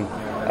mum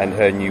and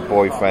her new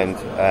boyfriend,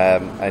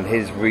 and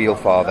his real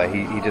father,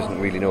 he doesn't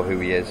really know who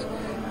he is,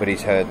 but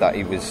he's heard that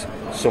he was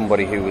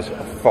somebody who was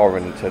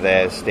foreign to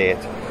their state,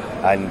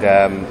 and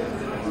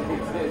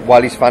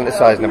while he's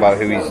fantasizing about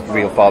who his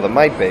real father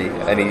might be,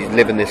 and he's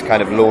living this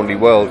kind of lonely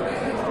world,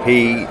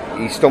 he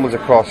stumbles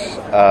across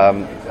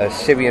a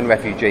Syrian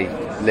refugee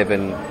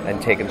living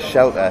and taking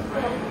shelter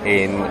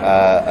in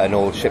an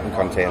old shipping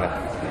container,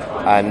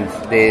 and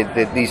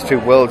these two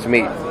worlds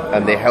meet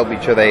and they help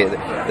each other.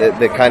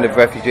 The kind of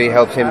refugee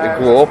helps him to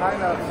grow up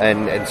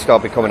and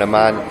start becoming a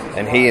man,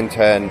 and he in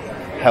turn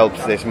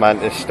helps this man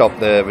to stop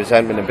the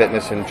resentment and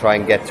bitterness and try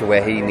and get to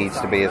where he needs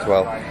to be as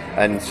well.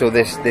 And so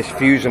this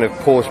fusion of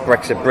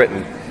post-Brexit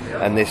Britain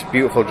and this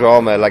beautiful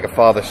drama, like a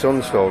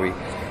father-son story,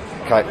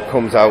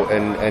 comes out,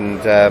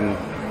 and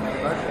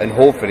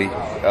hopefully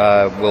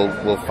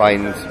we'll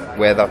find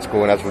where that's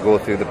going as we go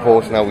through the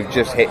post. Now we've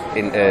just hit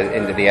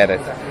into the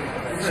edit,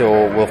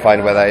 so we'll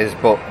find where that is.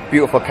 But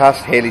beautiful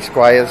cast: Hayley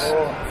Squires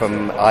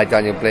from I,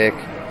 Daniel Blake,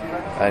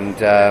 and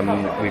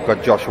we've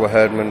got Joshua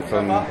Herdman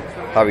from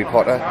Harry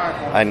Potter,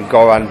 and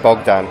Goran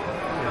Bogdan,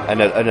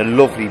 and a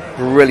lovely,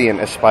 brilliant,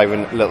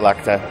 aspiring little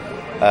actor,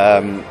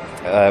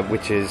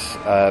 which is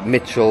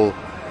Mitchell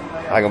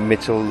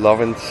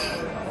Lawrence.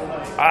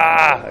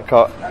 I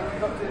can't.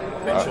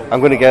 I'm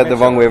going to get it the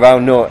wrong way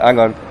around. No, hang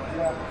on.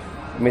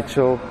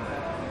 Mitchell.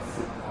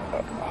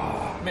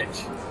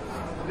 Mitch.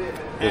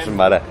 Doesn't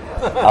matter.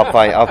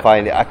 I'll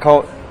find it. I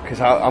can't,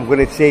 because I'm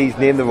going to say his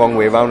name the wrong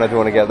way around. I don't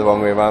want to get it the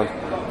wrong way around.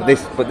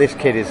 But this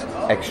kid is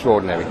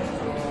extraordinary.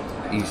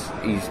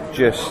 He's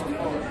just,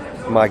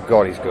 my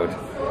God, he's good.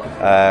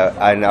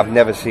 And I've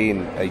never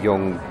seen a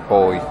young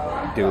boy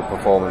do a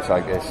performance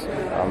like this.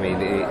 I mean,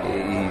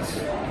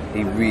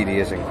 he really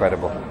is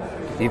incredible.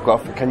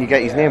 Can you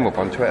get his name up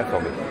on Twitter for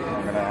me?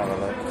 I'm going to have a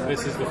look.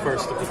 This is the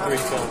first of the 3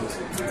 films.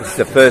 It's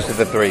the first of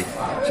the 3.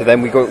 So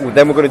then we're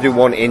going to do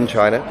one in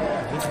China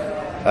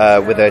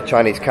with a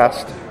Chinese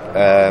cast,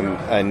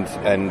 and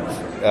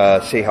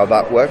see how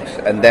that works.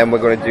 And then we're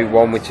going to do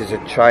one which is a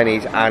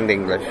Chinese and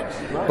English.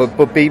 But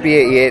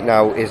BB-88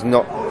 now is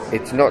not.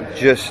 It's not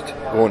just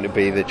going to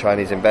be the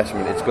Chinese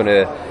investment. It's going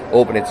to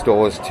open its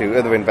doors to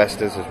other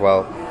investors as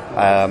well,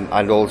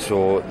 and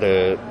also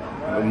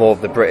more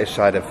of the British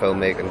side of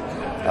filmmaking.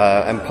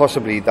 And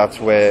possibly that's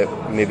where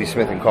maybe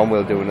Smith and Conway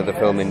will do another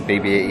film in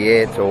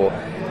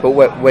BB-88, but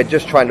we're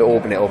just trying to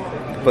open it up.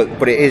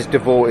 But it is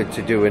devoted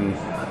to doing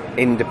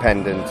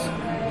independent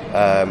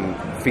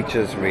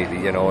features,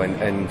 really, and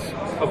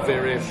of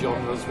various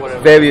genres,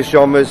 whatever. Various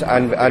genres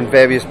and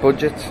various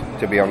budgets,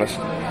 to be honest.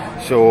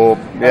 So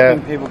yeah,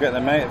 helping people get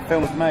their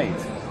films made.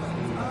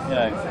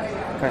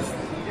 Because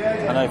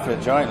I know for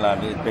Giant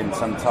Land it had been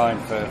some time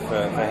for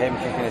him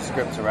kicking his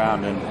script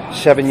around, and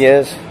 7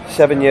 years.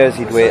 7 years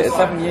he'd waited.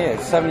 7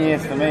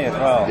 years for me as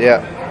well.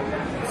 Yeah.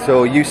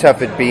 So Yusuf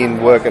had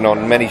been working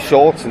on many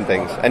shorts and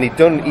things, and he'd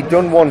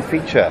done one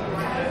feature,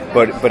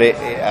 but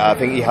I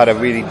think he had a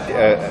really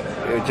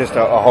just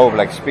a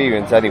horrible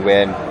experience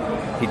anyway, and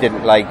he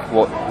didn't like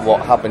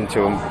what happened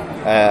to him,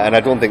 and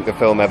I don't think the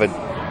film ever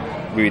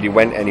really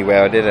went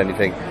anywhere or did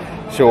anything.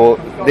 So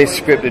this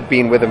script had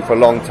been with him for a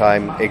long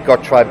time. It got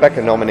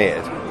Tribeca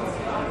nominated,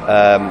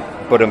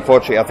 but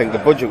unfortunately I think the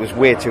budget was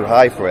way too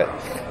high for it.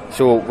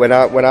 So when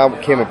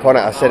I came upon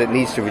it, I said it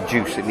needs to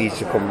reduce, it needs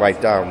to come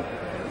right down,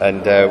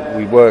 and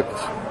we worked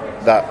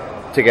that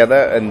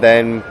together, and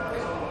then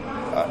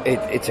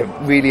it's a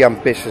really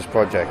ambitious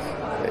project,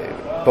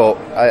 but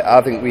I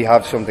think we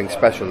have something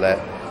special there,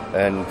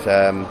 and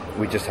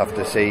we just have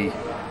to see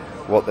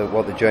what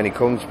the journey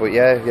comes. But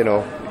yeah,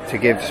 to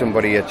give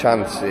somebody a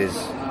chance is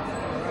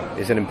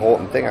an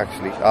important thing.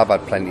 Actually, I've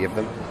had plenty of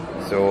them,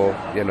 so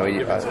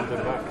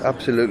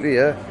absolutely,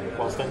 yeah.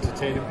 Whilst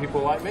entertaining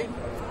people like me.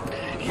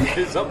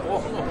 Is up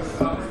one.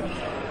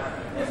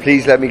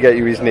 Please let me get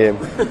you his name,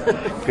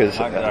 because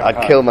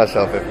I'd kill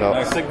myself if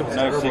not.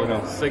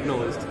 Signal.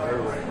 Signal is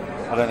terrible.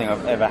 I don't think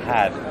I've ever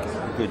had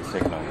good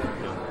signal.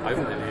 No, I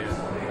haven't been here.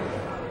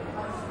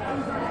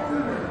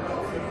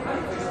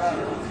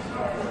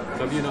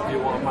 So have you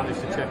not managed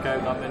to check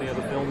out that many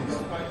other films?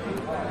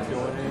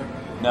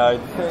 No,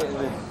 the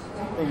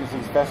thing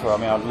is special. I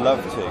mean, I'd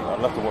love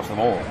to watch them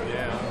all.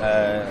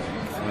 Yeah.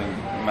 I'm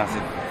a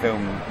massive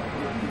film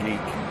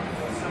geek.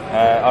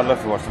 I'd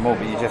love to watch them all,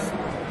 but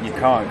you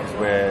can't because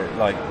we're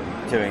like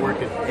doing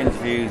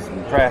interviews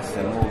and press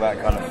and all that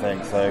kind of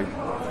thing. So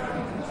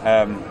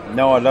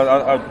no,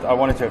 I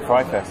wanted to at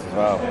Fright Fest as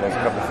well. There's a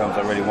couple of films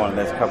I really wanted.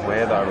 There's a couple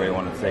here that I really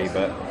want to see,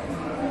 but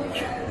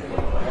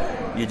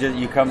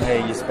you come here,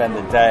 you spend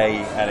the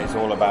day, and it's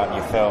all about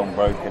your film,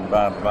 broken,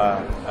 blah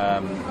blah blah.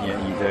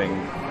 You're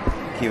doing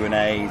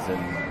Q&As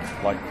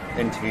and like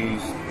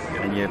interviews,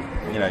 and you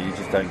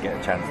just don't get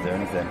a chance to do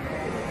anything.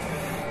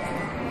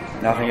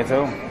 Nothing at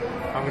all.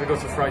 I'm going to go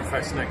to Fright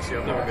Fest next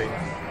year. I've never been.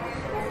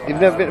 You've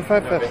never been to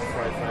Fright Never Fest? been to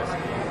Fright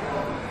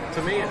Fest.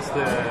 To me, it's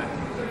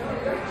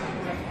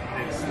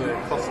the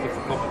cost of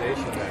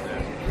accommodation down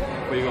there.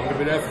 Where you go, I'm going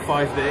to be there for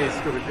 5 days.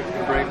 It's going to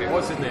break me.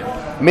 What's his name?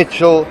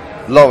 Mitchell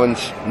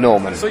Lawrence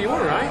Norman. So you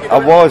were right. I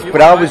was,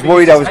 but I was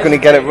worried I was going to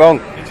get it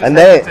wrong. And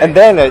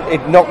then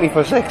it knocked me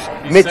for 6.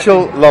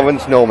 Mitchell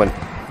Lawrence Norman.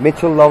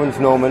 Mitchell Lawrence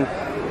Norman,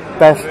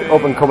 best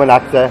up-and-coming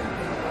actor,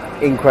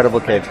 incredible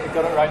kid. He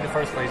got it right in the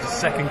first place. Just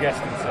second guessed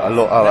himself. I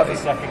love it.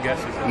 Second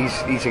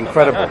guesses. He's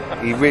incredible.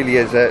 He really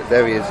is.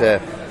 There he is, a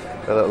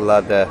little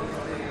lad there.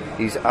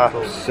 He's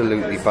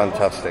absolutely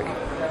fantastic.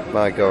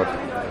 My God.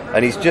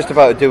 And he's just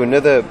about to do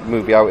another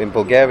movie out in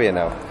Bulgaria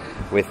now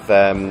with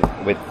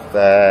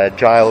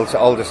Giles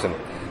Alderson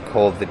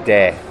called The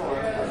Dare.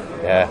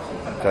 Yeah,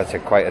 that's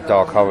quite a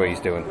dark horror he's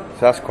doing.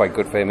 So that's quite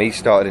good for him. He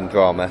started in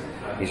drama.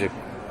 He's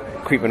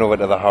creeping over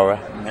to the horror.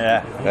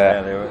 Yeah.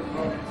 They were.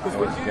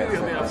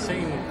 I've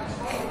seen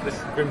this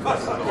Grimfest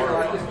as a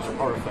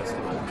horror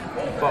festival,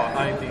 but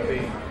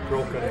IMDb,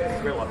 broken,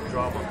 thriller,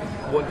 drama.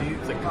 What do you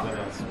think of it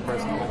as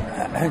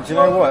personally? Do you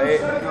know what?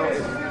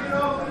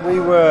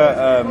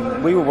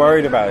 We were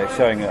worried about it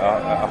showing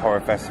at a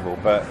horror festival,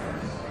 but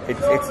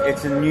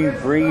it's a new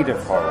breed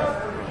of horror.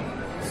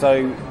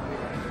 So,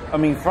 I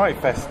mean, Fright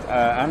Fest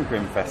and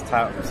Grimfest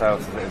tout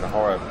themselves as a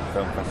horror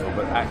film festival,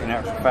 but in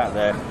actual fact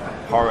they're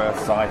horror,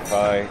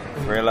 sci-fi,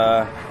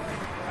 thriller,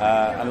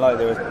 and like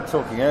they were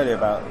talking earlier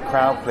about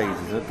crowd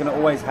pleasers. They're going to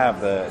always have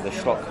the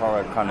schlock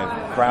horror kind of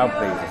crowd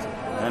pleasers,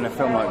 and then a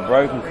film like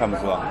Broken comes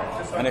along,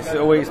 and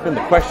it's been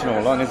the question all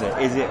along, is it?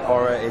 Is it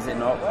horror? Is it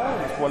not? Well,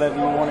 it's whatever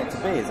you want it to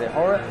be. Is it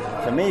horror?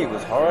 For me, it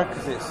was horror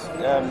because it's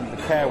the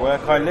care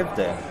work. I lived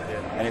there,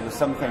 and it was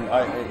something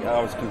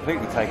I was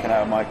completely taken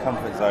out of my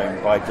comfort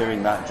zone by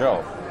doing that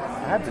job.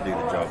 I had to do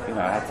the job,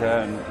 I had to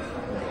earn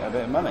a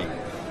bit of money,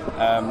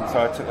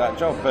 so I took that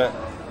job, but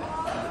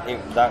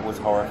that was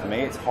horror for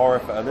me. It's horror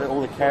for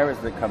all the carers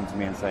that come to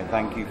me and say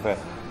thank you for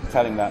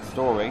telling that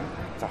story.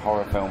 It's a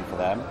horror film for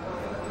them,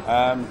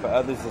 but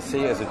others that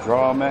see it as a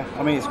drama.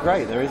 I mean, it's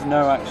great. There is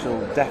no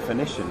actual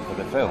definition for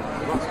the film.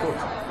 That's good.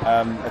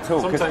 At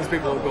all. Sometimes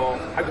people will go,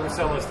 how do we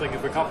sell this thing?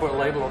 If we can't put a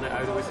label on it,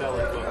 how do we sell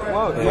it? But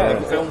well,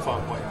 from a film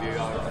fan point of view,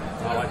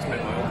 I like to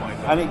make my own mind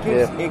up.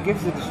 And it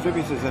gives the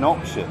distributors an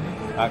option,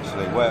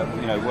 actually, where,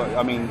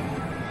 I mean,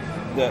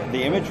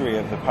 the imagery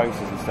of the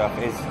posters and stuff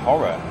is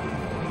horror.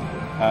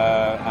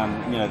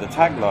 And the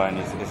tagline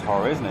is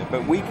horror, isn't it?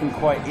 But we can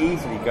quite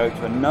easily go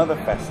to another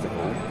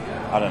festival,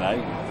 I don't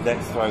know,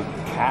 let's throw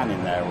Cannes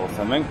in there or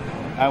something,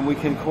 and we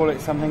can call it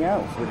something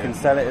else. We can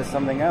sell it as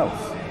something else,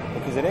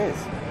 because it is.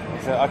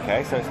 So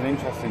it's an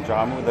interesting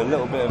drama with a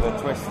little bit of a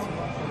twist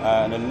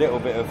and a little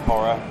bit of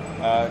horror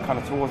kind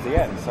of towards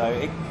the end. So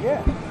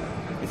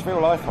it's real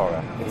life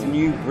horror. It's a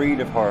new breed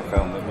of horror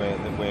film that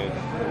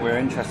we're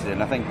interested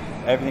in. I think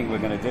everything we're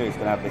going to do is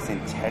going to have this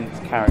intense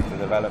character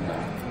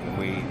development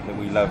that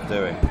we love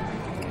doing.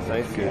 So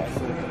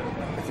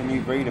it's a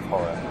new breed of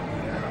horror.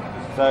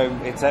 So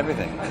it's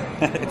everything.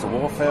 It's a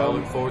war film. I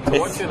look forward to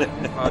watching it.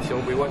 I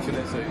shall be watching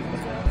it soon.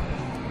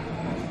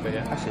 But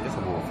yeah, actually, it's a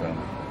war film.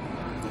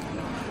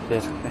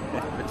 Yes.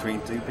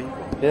 Between two people.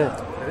 Yeah.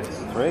 It is.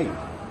 3.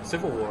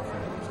 Civil war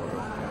film. Sort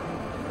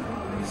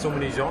of. So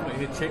many genres.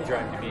 You need to change your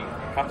IMDb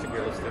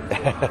category listing.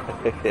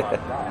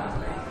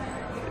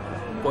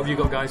 What have you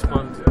got, guys,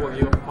 planned? What have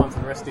you got planned for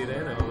the rest of your day?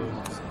 And then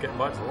just getting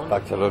back to London.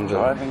 Back to London.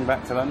 Driving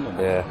back to London.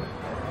 Yeah.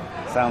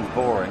 Sounds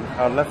boring.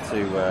 I'd love to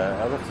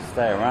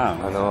stay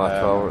around. I know. I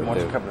thought watch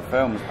a couple of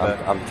films. But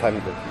I'm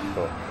tempted.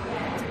 But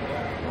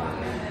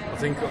I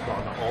think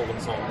not all of them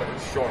song, but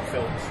it's short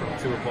films from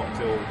 2 o'clock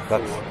till 4.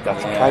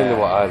 That's kind of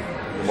what I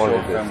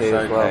wanted to see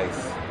as well.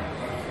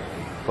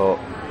 But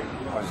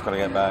I just got to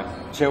get back.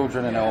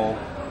 Children and all.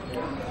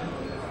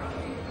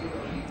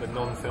 The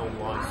non-film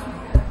life.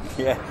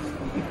 Yeah.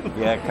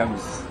 Yeah, it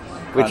comes.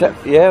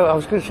 I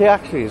was going to say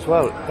actually as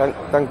well.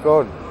 Thank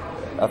God.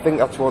 I think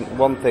that's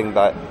one thing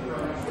that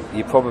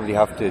you probably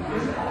have to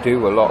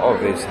do a lot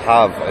of is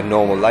have a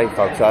normal life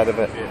outside of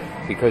it,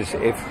 because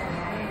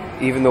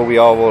even though we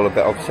are all a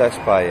bit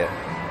obsessed by it,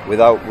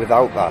 without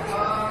that,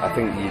 I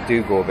think you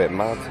do go a bit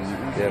mad,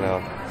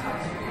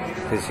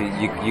 because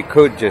you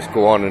could just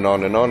go on and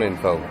on and on in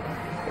film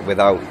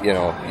without,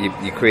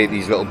 you create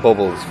these little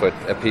bubbles for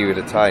a period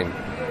of time,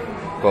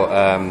 but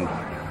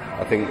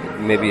I think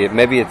maybe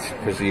it's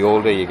because the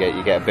older you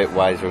get a bit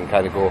wiser and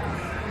kind of go,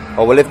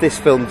 oh well, if this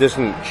film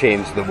doesn't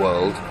change the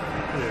world,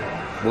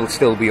 we'll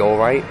still be all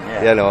right,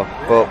 you know.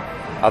 But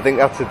I think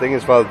that's the thing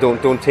as well.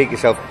 Don't take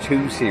yourself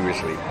too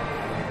seriously.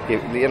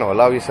 You know,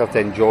 allow yourself to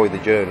enjoy the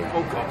journey.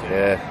 Oh God,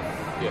 yeah.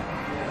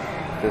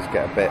 Just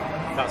get a bit.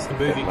 That's the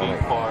movie geek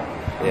part.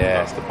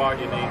 Yeah. That's the part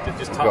you need to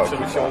just tap on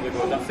the shoulder and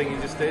go, that thing you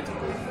just did,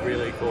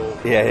 really cool.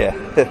 Yeah.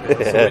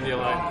 So when you're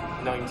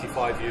like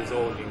 95 years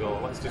old, you go,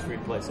 let's just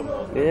replay some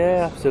of those.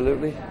 Yeah,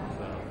 absolutely.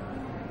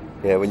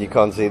 Yeah, when you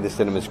can't see the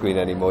cinema screen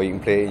anymore, you can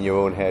play it in your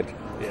own head.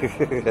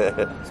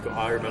 Yeah.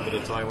 I remember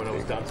the time when I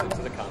was dancing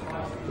to the can.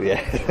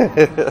 Yeah.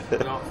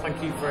 No,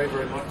 thank you very,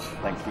 very much.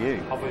 Thank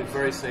you. Have a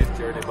very safe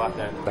journey back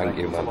then. Thank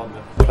you, man.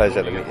 London.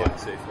 Pleasure to meet you. Back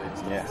safely and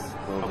stuff. Yes,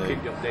 I'll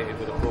keep you updated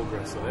with the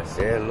progress of this.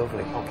 Yeah,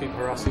 lovely. I'll keep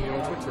harassing you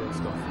on Twitter and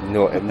stuff.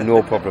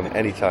 No problem.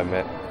 Anytime,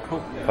 mate.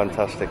 Cool.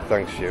 Fantastic.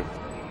 Thanks, Stu.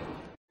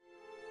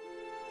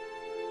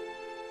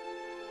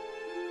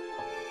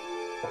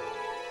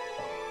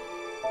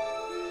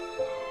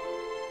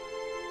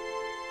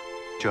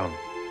 John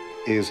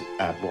is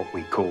at what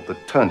we call the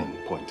turning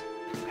point.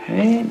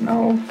 Ain't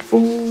no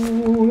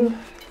fool.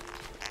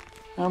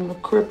 I'm the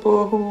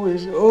cripple who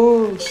is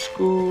old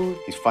school.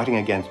 He's fighting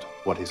against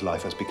what his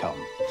life has become.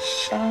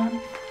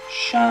 Sunshine.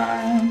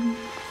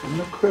 I'm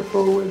the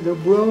cripple with the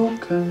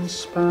broken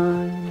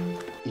spine.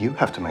 You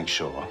have to make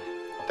sure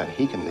that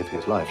he can live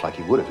his life like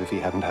he would have if he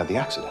hadn't had the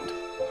accident.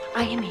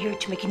 I am here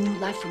to make a new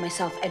life for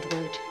myself,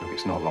 Edward. Look,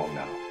 it's not long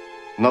now.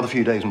 Another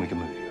few days and we can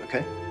move you,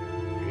 okay?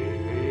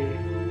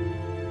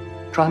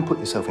 Try and put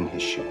yourself in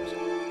his shoes.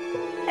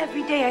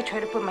 Every day I try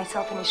to put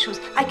myself in his shoes.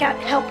 I can't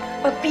help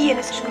but be in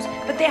his shoes.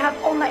 But they have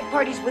all-night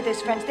parties with his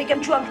friends. They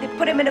get drunk, they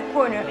put him in a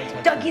corner.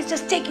 Dougie's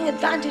just taking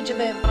advantage of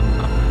him.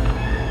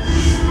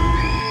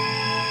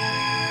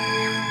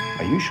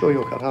 Are you sure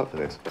you're cut out for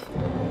this?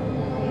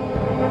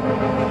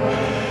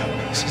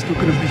 This is not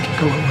gonna make it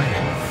go away.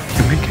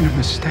 You're making a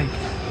mistake.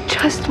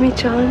 Trust me,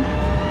 John.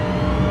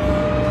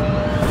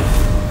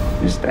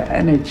 Mr.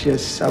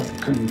 NHS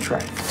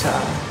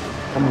subcontractor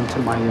coming to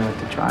my yard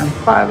to try and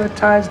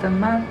privatize the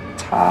matter.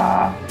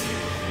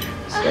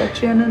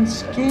 Searching and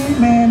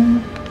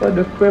scheming for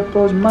the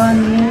cripple's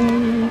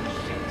money.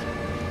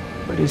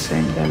 But this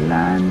ain't the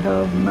land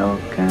of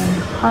milk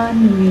and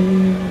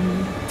honey.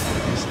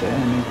 Mr.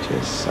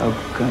 NHS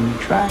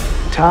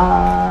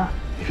subcontractor.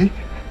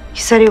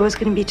 He said it was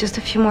going to be just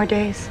a few more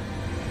days.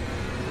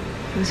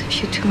 It was a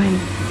few too many.